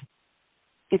Bridget's.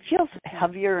 It feels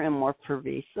heavier and more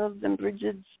pervasive than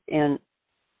Bridget's. And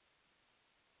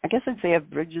I guess I'd say if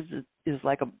Bridget's is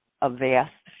like a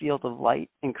vast field of light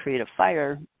and creative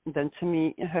fire, then to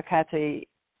me, Hecate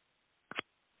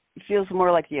feels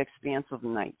more like the expanse of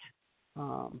night,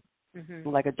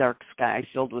 like a dark sky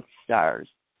filled with stars.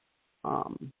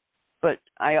 But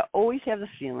I always have the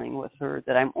feeling with her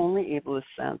that I'm only able to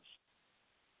sense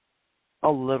a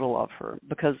little of her,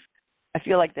 because I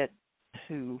feel like that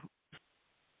to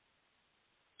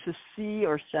see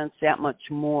or sense that much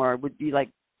more would be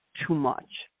like too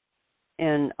much.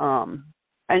 And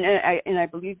I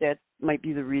believe that might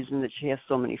be the reason that she has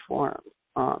so many forms,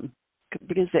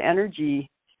 because the energy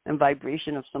and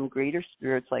vibration of some greater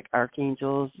spirits like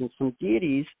archangels and some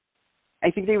deities,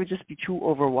 I think they would just be too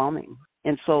overwhelming.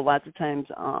 And so lots of times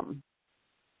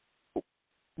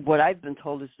what I've been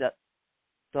told is that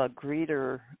the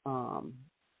greater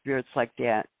spirits like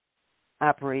that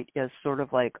operate as sort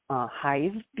of like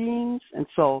hive beings, and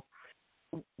so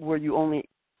where you only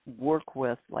work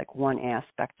with like one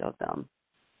aspect of them.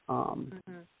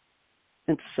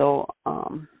 And so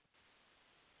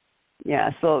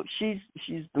so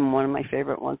she's been one of my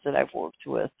favorite ones that I've worked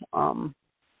with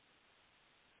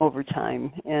over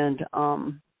time. And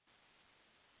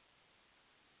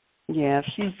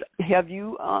have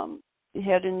you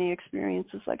had any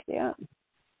experiences like that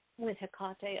with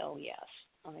Hecate? Oh yes.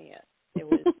 It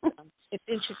was. It's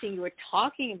interesting you were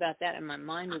talking about that, and my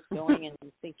mind was going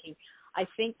and thinking. I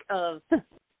think of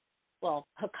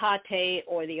Hecate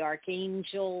or the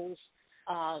archangels,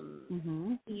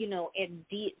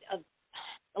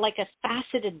 like a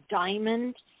faceted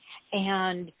diamond,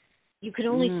 and you can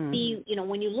only see,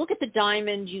 when you look at the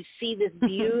diamond, you see this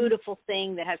beautiful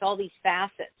thing that has all these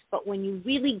facets. But when you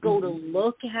really go to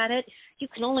look at it, you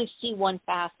can only see one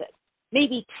facet,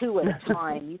 maybe two at a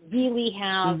time. You really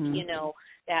have,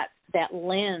 that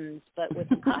lens. But with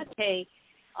Hecate,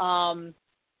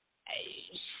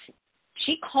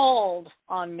 she called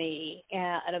on me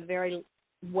at a very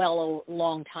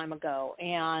long time ago.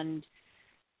 And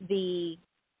the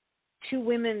two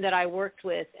women that I worked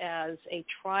with as a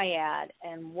triad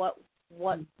and what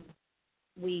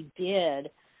we did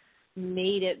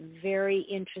made it very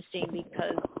interesting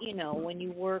because, when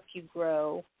you work, you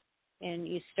grow, and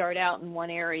you start out in one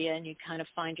area and you kind of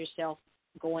find yourself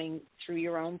going through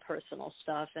your own personal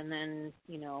stuff, and then,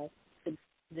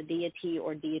 the deity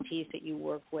or deities that you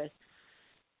work with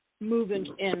move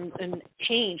and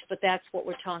change. But that's what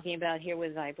we're talking about here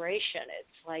with vibration.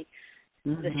 It's like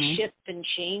the shift and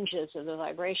changes of the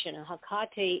vibration. And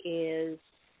Hecate is,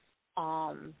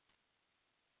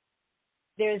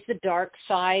 there's the dark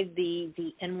side,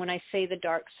 and when I say the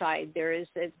dark side, there is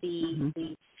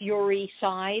the fury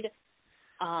side,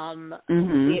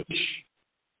 which,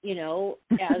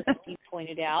 as you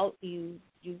pointed out, you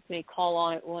may call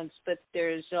on it once, but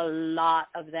there's a lot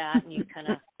of that, and you kind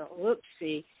of go,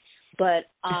 oopsie. But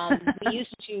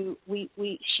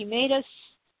she made us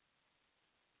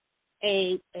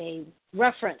a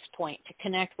reference point to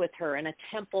connect with her in a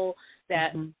temple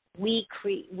that we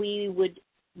would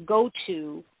go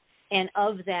to, and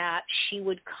of that she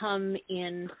would come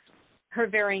in her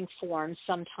varying forms.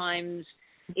 Sometimes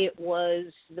it was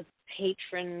the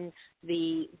patron,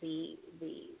 the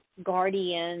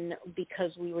guardian,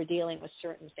 because we were dealing with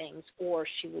certain things, or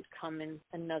she would come in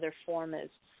another form as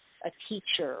a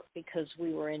teacher because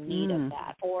we were in need of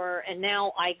that. And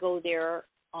now I go there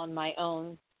on my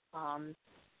own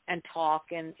and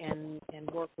talk and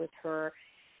work with her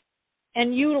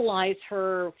and utilize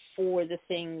her for the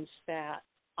things that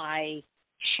I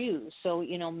choose. So,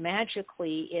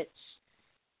 magically it's,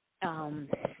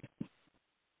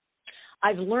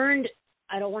 I've learned,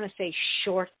 I don't want to say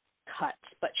shortcuts,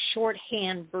 but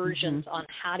shorthand versions on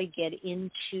how to get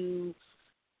into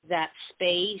that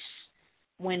space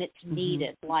when it's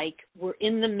needed. Like we're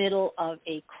in the middle of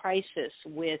a crisis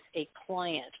with a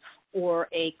client or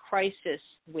a crisis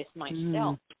with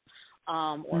myself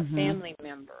or a family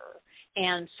member.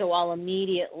 And so I'll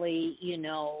immediately,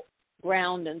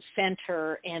 ground and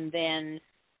center and then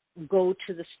go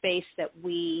to the space that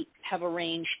we have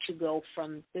arranged to go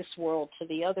from this world to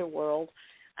the other world,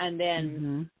 and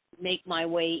then make my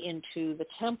way into the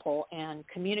temple and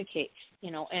communicate,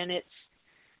 and it's,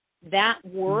 that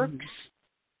works.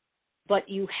 But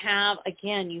you have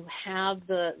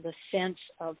the sense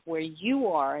of where you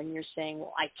are, and you're saying,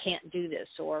 well, I can't do this,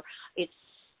 or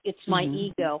it's my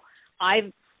ego.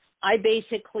 I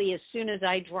basically, as soon as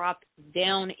I drop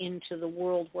down into the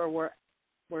world where we're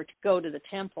to go to the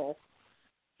temple,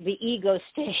 the ego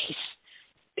stays.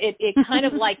 It kind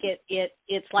of like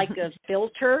it's like a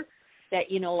filter that,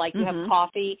 like you have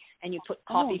coffee and you put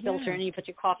coffee filter in, and you put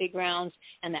your coffee grounds,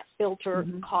 and that filter,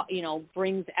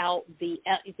 brings out the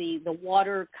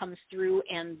water comes through,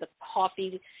 and the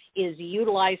coffee is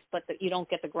utilized, but you don't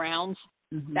get the grounds.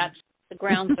 That's, the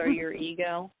grounds are your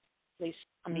ego. At least,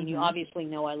 you obviously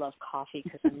know I love coffee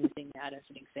because I'm using that as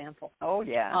an example. Oh,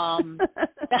 yeah.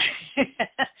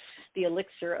 The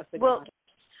elixir of the goddess.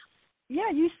 Yeah,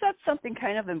 you said something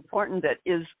kind of important that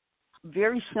is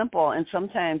very simple, and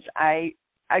sometimes I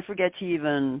forget to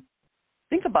even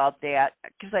think about that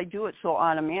because I do it so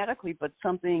automatically, but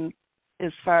something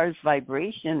as far as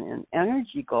vibration and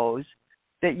energy goes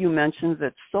that you mentioned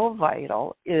that's so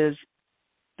vital is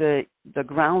the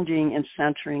grounding and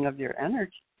centering of your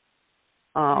energy.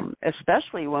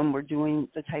 Especially when we're doing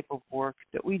the type of work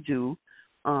that we do.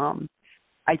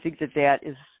 I think that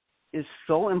is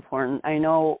so important. I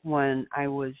know when I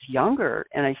was younger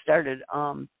and I started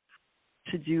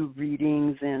to do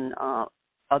readings and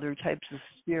other types of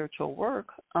spiritual work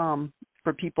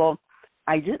for people,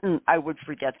 I would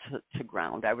forget to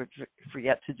ground. I would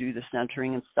forget to do the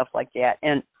centering and stuff like that.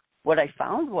 And what I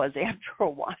found was after a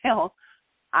while,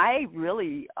 I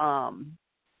really,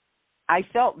 I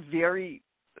felt very,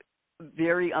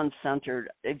 very uncentered,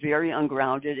 very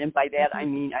ungrounded. And by that, I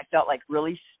mean, I felt like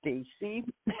really spacey.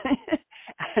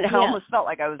 And I almost felt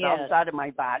like I was outside of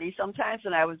my body sometimes.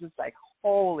 And I was just like,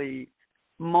 holy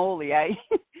moly.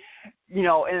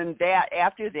 And that,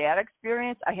 after that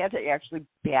experience, I had to actually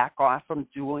back off from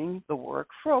doing the work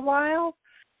for a while.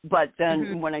 But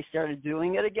then when I started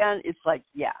doing it again, it's like,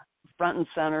 front and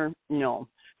center,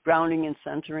 grounding and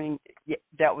centering,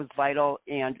 that was vital.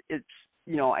 And it's,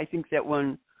 I think that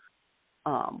when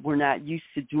we're not used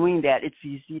to doing that, it's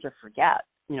easy to forget,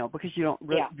 because you don't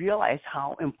realize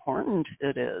how important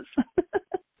it is.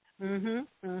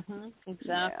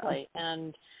 Exactly. Yeah.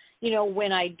 And,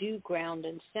 when I do ground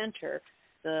and center,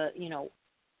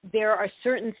 there are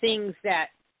certain things that,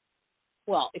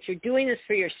 well, if you're doing this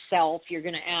for yourself, you're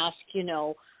going to ask,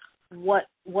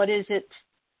 what is it?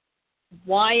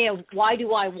 Why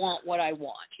do I want what I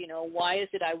want? Why is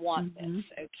it I want this?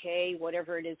 Okay,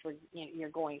 whatever it is you're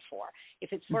going for.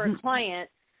 If it's for a client,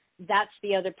 that's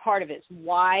the other part of it.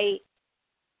 Why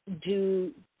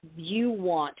do you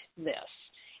want this?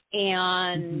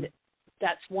 And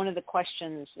that's one of the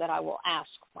questions that I will ask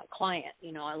my client.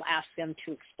 I'll ask them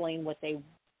to explain what they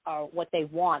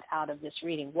want out of this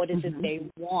reading. What is it they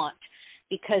want?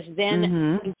 Because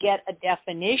then you get a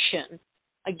definition.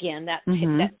 Again, that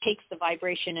takes the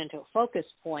vibration into a focus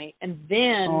point, and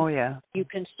then you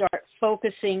can start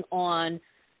focusing on,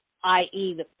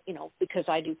 i.e., because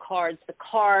I do cards, the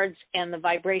cards and the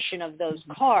vibration of those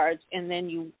cards, and then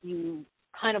you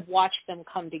kind of watch them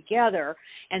come together,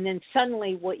 and then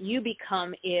suddenly what you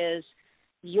become is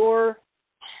your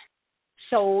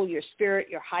soul, your spirit,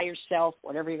 your higher self,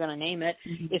 whatever you're going to name it,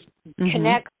 is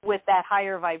connect with that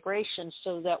higher vibration,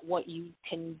 so that what you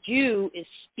can do is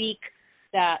speak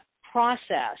that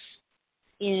process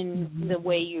in the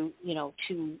way you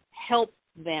to help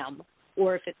them.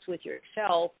 Or if it's with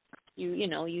yourself,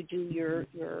 you do your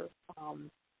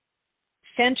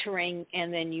centering,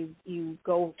 and then you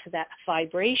go to that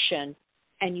vibration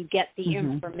and you get the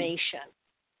information,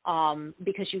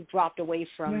 because you've dropped away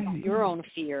from your own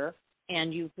fear,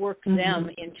 and you've worked them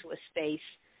into a space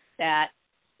that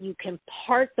you can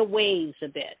part the waves a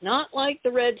bit, not like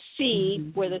the Red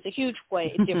Sea where there's a huge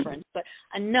difference, but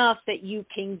enough that you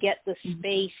can get the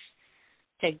space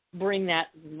to bring that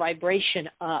vibration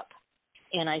up.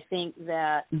 And I think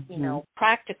that,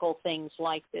 practical things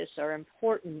like this are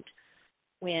important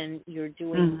when you're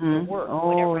doing the work,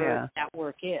 whatever that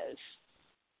work is.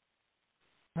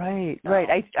 Right.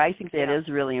 I think that is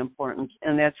really important.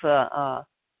 And that's a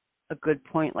good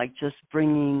point, like just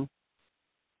bringing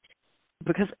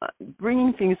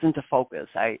things into focus,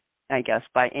 I guess,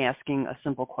 by asking a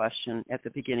simple question at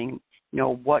the beginning,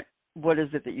 what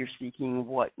is it that you're seeking?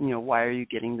 Why are you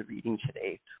getting the reading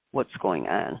today? What's going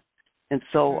on? And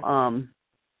so,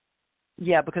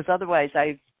 because otherwise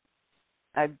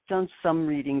I've done some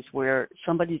readings where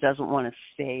somebody doesn't want to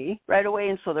say right away,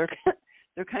 and so they're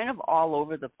kind of all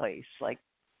over the place, like,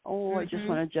 I just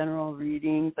want a general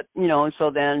reading, but and so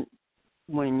then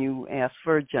when you ask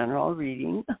for a general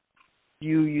reading,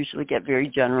 you usually get very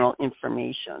general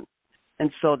information.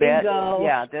 And so that's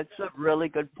a really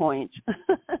good point.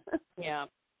 Yeah.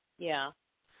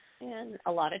 And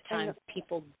a lot of times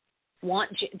people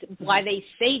want, why they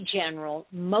say general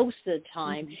most of the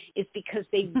time is because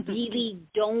they really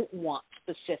don't want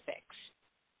specifics.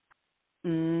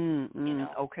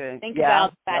 Okay. Think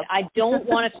about that. I don't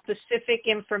want a specific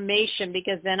information,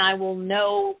 because then I will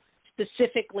know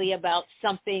specifically about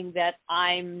something that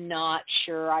I'm not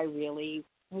sure I really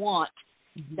want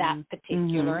that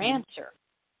particular answer.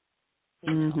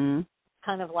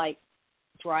 Kind of like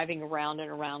driving around and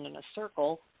around in a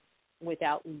circle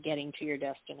without getting to your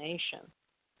destination.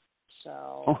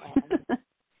 So,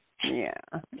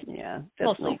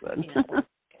 that's no good.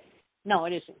 No,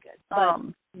 it isn't good. But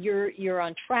you're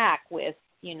on track with,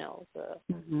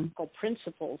 the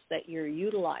principles that you're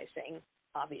utilizing,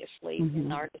 obviously,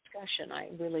 in our discussion. I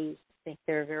really think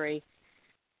they're very,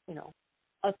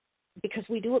 because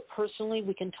we do it personally,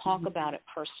 we can talk about it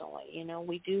personally.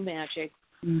 We do magic,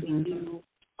 we do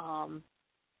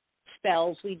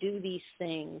spells, we do these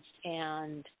things,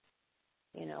 and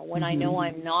when I know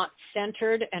I'm not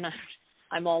centered and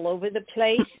I'm all over the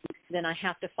place, then I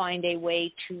have to find a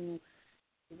way to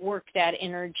work that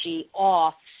energy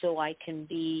off so I can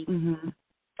be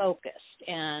focused.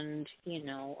 And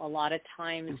a lot of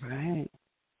times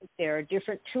there are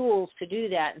different tools to do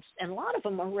that, and a lot of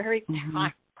them are very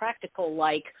practical,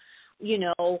 like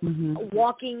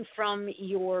walking from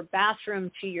your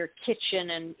bathroom to your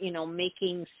kitchen and,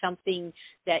 making something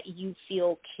that you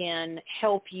feel can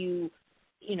help you,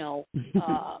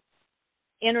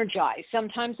 energize.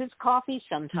 Sometimes it's coffee,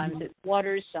 sometimes it's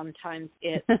water, sometimes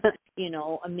it's,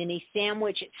 a mini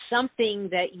sandwich. It's something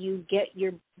that you get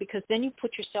because then you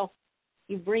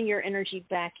you bring your energy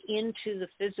back into the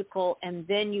physical, and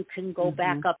then you can go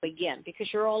back up again, because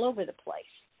you're all over the place.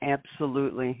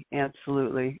 Absolutely.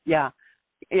 Yeah,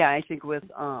 I think with,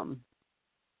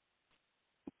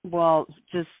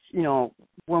 just,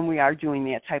 when we are doing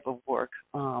that type of work,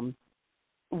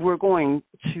 we're going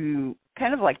to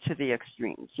kind of like to the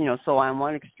extremes, so on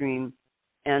one extreme,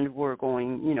 and we're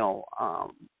going,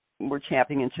 we're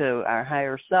tapping into our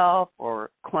higher self or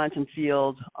quantum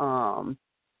field,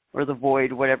 or the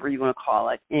void, whatever you want to call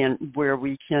it, and where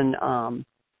we can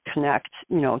connect,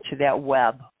 to that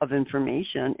web of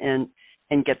information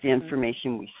and get the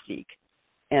information we seek.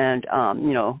 And,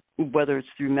 whether it's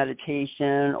through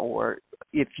meditation or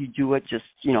if you do it just,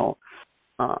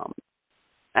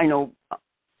 I know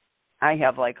I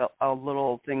have like a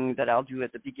little thing that I'll do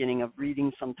at the beginning of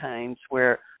reading sometimes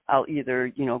where I'll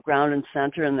either, ground and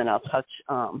center, and then I'll touch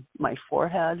my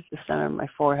forehead, the center of my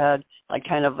forehead, like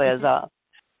kind of as a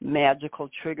magical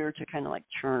trigger to kind of like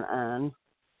turn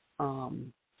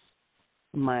on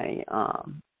my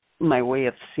way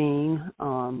of seeing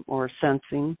or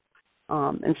sensing.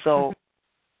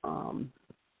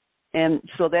 And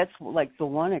so that's like the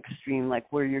one extreme,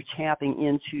 like where you're tapping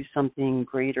into something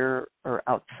greater or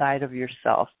outside of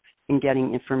yourself and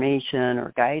getting information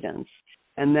or guidance.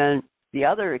 And then the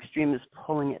other extreme is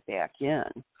pulling it back in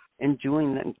and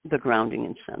doing the grounding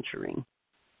and centering.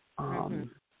 And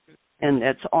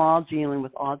it's all dealing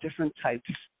with all different types,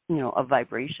 of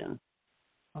vibration.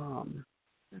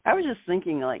 I was just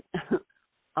thinking like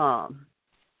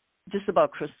just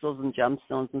about crystals and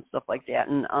gemstones and stuff like that.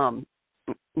 And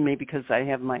maybe because I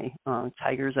have my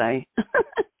tiger's eye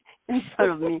in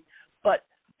front of me. But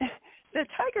the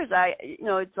tiger's eye,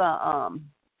 it's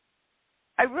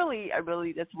I really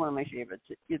that's one of my favorites.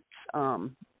 It's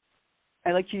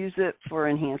I like to use it for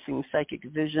enhancing psychic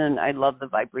vision. I love the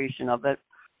vibration of it.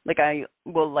 Like I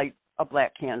will light a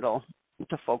black candle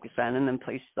to focus on and then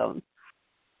place the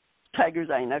tiger's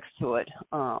eye next to it.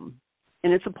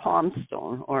 And it's a palm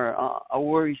stone or a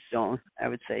worry stone, I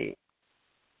would say.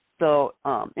 So,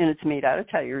 and it's made out of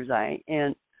tiger's eye.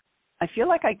 And I feel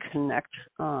like I connect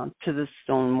to this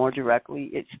stone more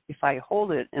directly if I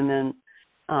hold it and then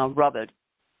rub it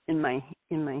in my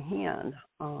hand.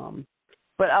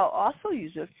 But I'll also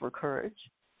use it for courage.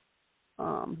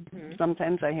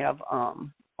 Sometimes I have,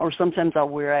 or sometimes I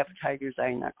have a tiger's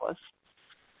eye necklace.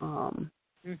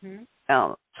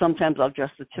 Sometimes I'll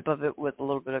dress the tip of it with a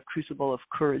little bit of crucible of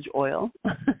courage oil,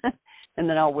 and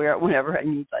then I'll wear it whenever I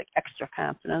need like extra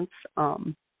confidence.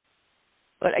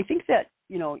 But I think that,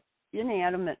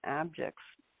 inanimate objects,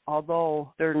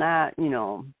 although they're not,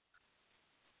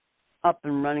 up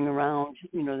and running around,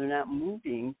 they're not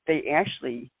moving, they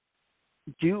actually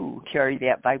do carry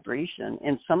that vibration.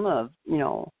 And some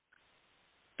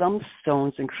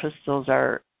stones and crystals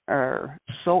are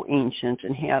so ancient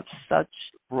and have such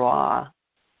raw,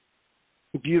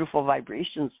 beautiful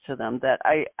vibrations to them that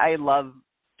I love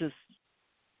just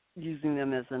using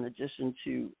them as an addition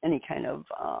to any kind of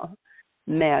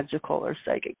magical or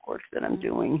psychic work that I'm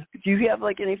doing. Do you have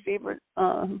like any favorite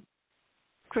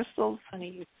crystals?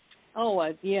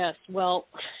 Yes. Well,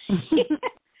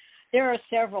 there are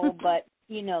several, but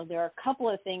there are a couple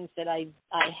of things that I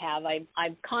have.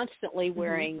 I'm constantly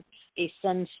wearing a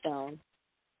sunstone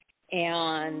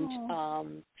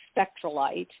and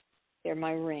spectralite. They're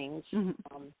my rings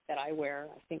that I wear.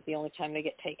 I think the only time they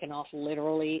get taken off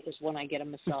literally is when I get a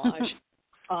massage.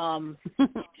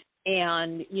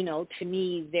 And, to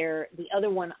me, the other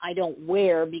one I don't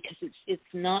wear because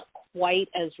it's not quite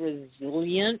as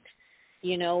resilient,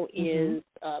 is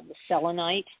the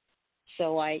selenite.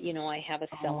 So I have a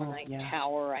selenite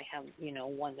tower. I have,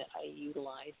 one that I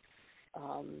utilize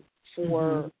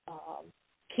for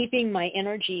keeping my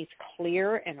energies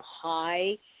clear and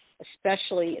high.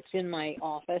 Especially, it's in my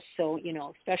office, so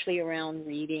especially around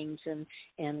readings and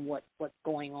what's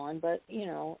going on. But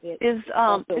it is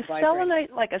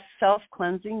selenite like a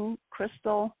self-cleansing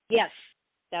crystal? Yes,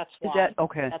 that's why. Is that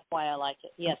okay? That's why I like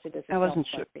it. Yes, it is. I wasn't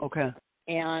sure. Okay.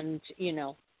 And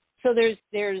so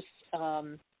there's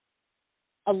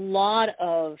a lot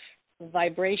of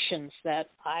vibrations that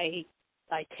I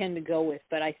tend to go with.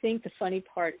 But I think the funny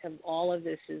part of all of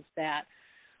this is that.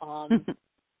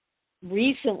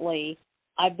 Recently,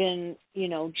 I've been,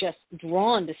 just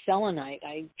drawn to selenite.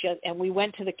 And we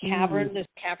went to the cavern, this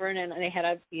cavern, and they have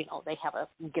a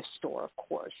gift store, of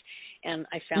course. And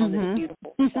I found this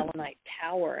beautiful selenite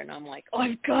tower, and I'm like,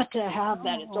 I've got to have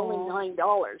that. It's only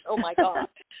 $9. Oh my God,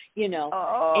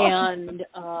 And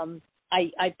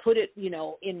I put it,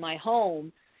 in my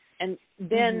home, and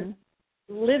then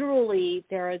literally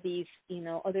there are these,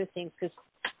 other things because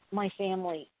my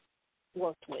family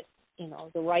worked with.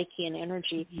 The Reichian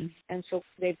energy. And so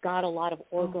they've got a lot of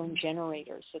orgone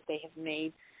generators that they have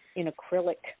made in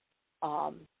acrylic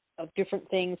of different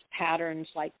things, patterns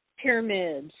like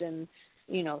pyramids and,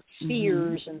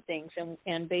 spheres and things.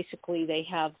 And basically they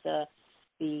have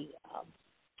the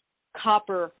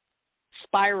copper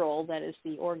spiral that is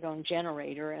the orgone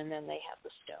generator, and then they have the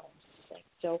stones. thing.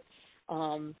 So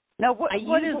now,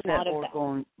 what is that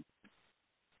orgone?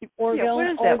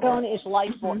 Orgone is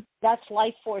life force. That's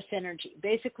life force energy.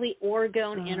 Basically,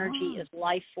 orgone energy is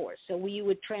life force. So we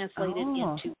would translate it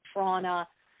into prana,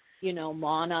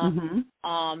 mana.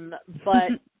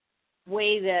 But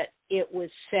way that it was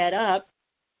set up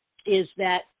is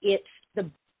that it's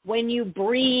when you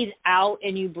breathe out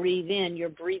and you breathe in, you're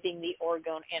breathing the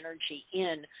orgone energy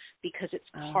in because it's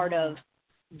part of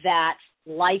that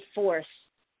life force.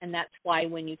 And that's why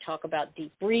when you talk about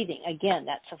deep breathing, again,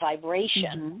 that's a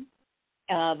vibration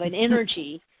of an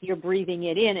energy. You're breathing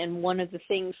it in. And one of the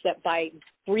things that by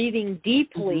breathing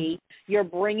deeply, you're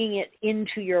bringing it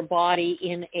into your body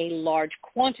in a large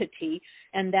quantity.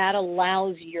 And that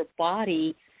allows your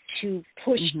body to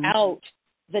push out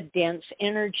the dense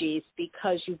energies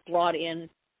because you brought in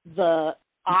the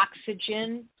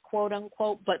oxygen, quote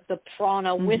unquote, but the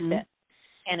prana with it.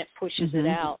 And it pushes it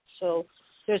out. So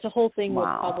there's a whole thing we'll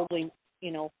probably,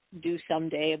 do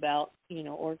someday about,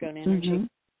 orgone energy.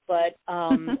 But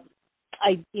I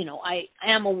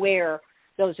am aware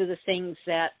those are the things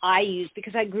that I use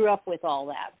because I grew up with all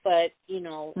that. But,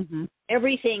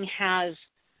 everything has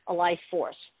a life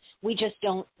force. We just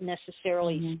don't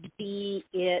necessarily see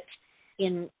it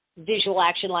in visual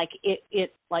action like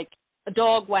it like a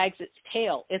dog wags its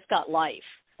tail. It's got life.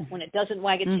 When it doesn't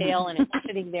wag its tail and it's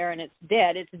sitting there and it's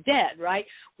dead, right?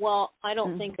 Well, I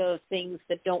don't think of things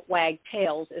that don't wag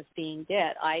tails as being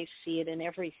dead. I see it in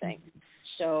everything.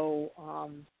 So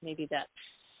maybe that's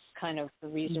kind of the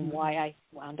reason why I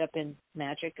wound up in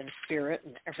magic and spirit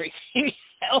and everything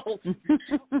else.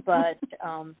 But,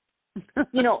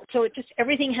 so it just,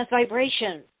 everything has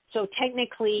vibration. So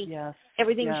technically,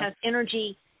 everything has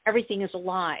energy. Everything is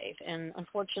alive, and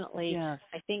unfortunately, I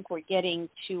think we're getting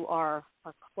to our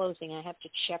closing. I have to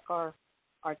check our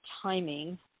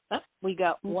timing. Oh, we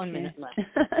got 1 minute left.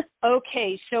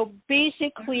 Okay, so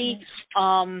basically,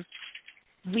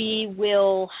 we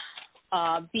will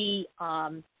be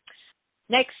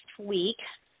next week.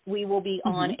 We will be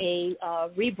on a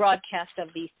rebroadcast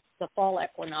of the fall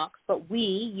equinox, but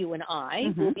you and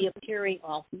I, will be appearing,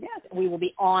 we will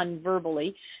be on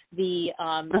verbally, the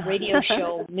radio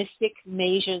show Mystic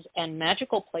Mages and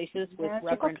Magical Places with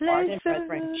Reverend Bart and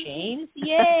Reverend James.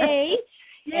 Yay!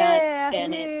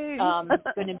 And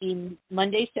it's going to be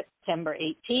Monday, September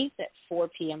 18th at 4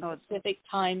 p.m. Pacific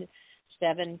time,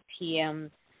 7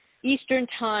 p.m. Eastern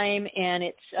time, and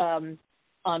it's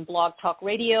on Blog Talk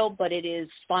Radio, but it is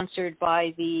sponsored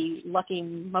by the Lucky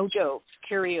Mojo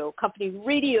Curio Company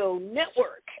Radio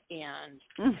Network. And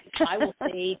I will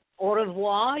say au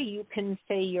revoir. You can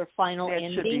say your final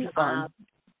ending. Should be fun.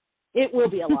 It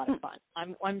will be a lot of fun.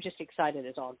 I'm just excited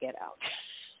as all get out.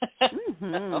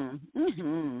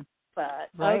 But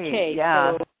okay,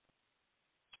 so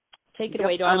take it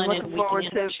away, darling. I'm looking forward to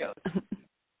the show.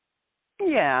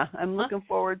 I'm looking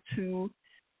forward to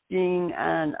being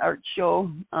on our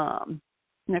show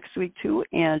next week too,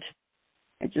 and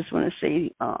I just want to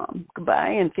say goodbye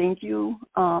and thank you,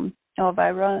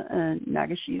 Elvyra and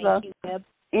Nagashiva. Thank you, Deb.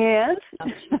 And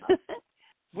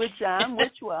witch on,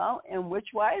 witch well, and witch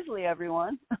wisely,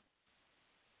 everyone.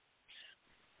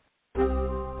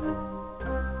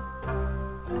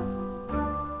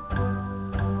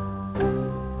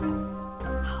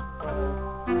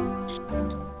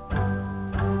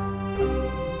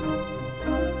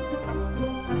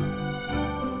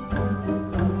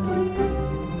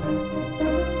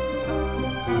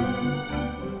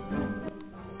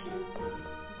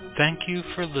 Thank you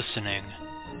for listening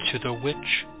to The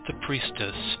Witch, the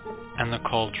Priestess, and the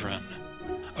Cauldron,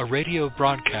 a radio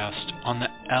broadcast on the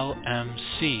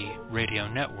LMC radio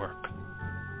network.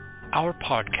 Our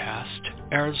podcast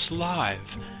airs live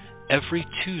every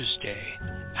Tuesday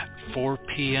at 4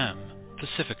 p.m.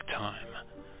 Pacific Time,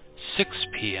 6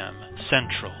 p.m.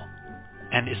 Central,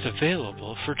 and is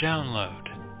available for download.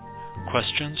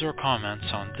 Questions or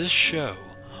comments on this show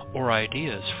or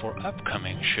ideas for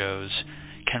upcoming shows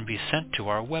can be sent to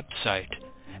our website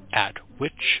at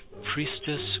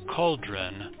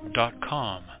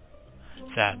witchpriestesscauldron.com.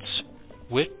 That's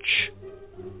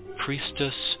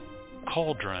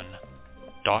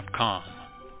witchpriestesscauldron.com.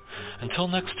 Until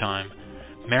next time,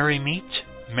 merry meet,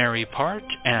 merry part,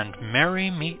 and merry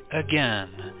meet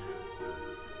again.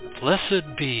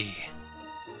 Blessed be.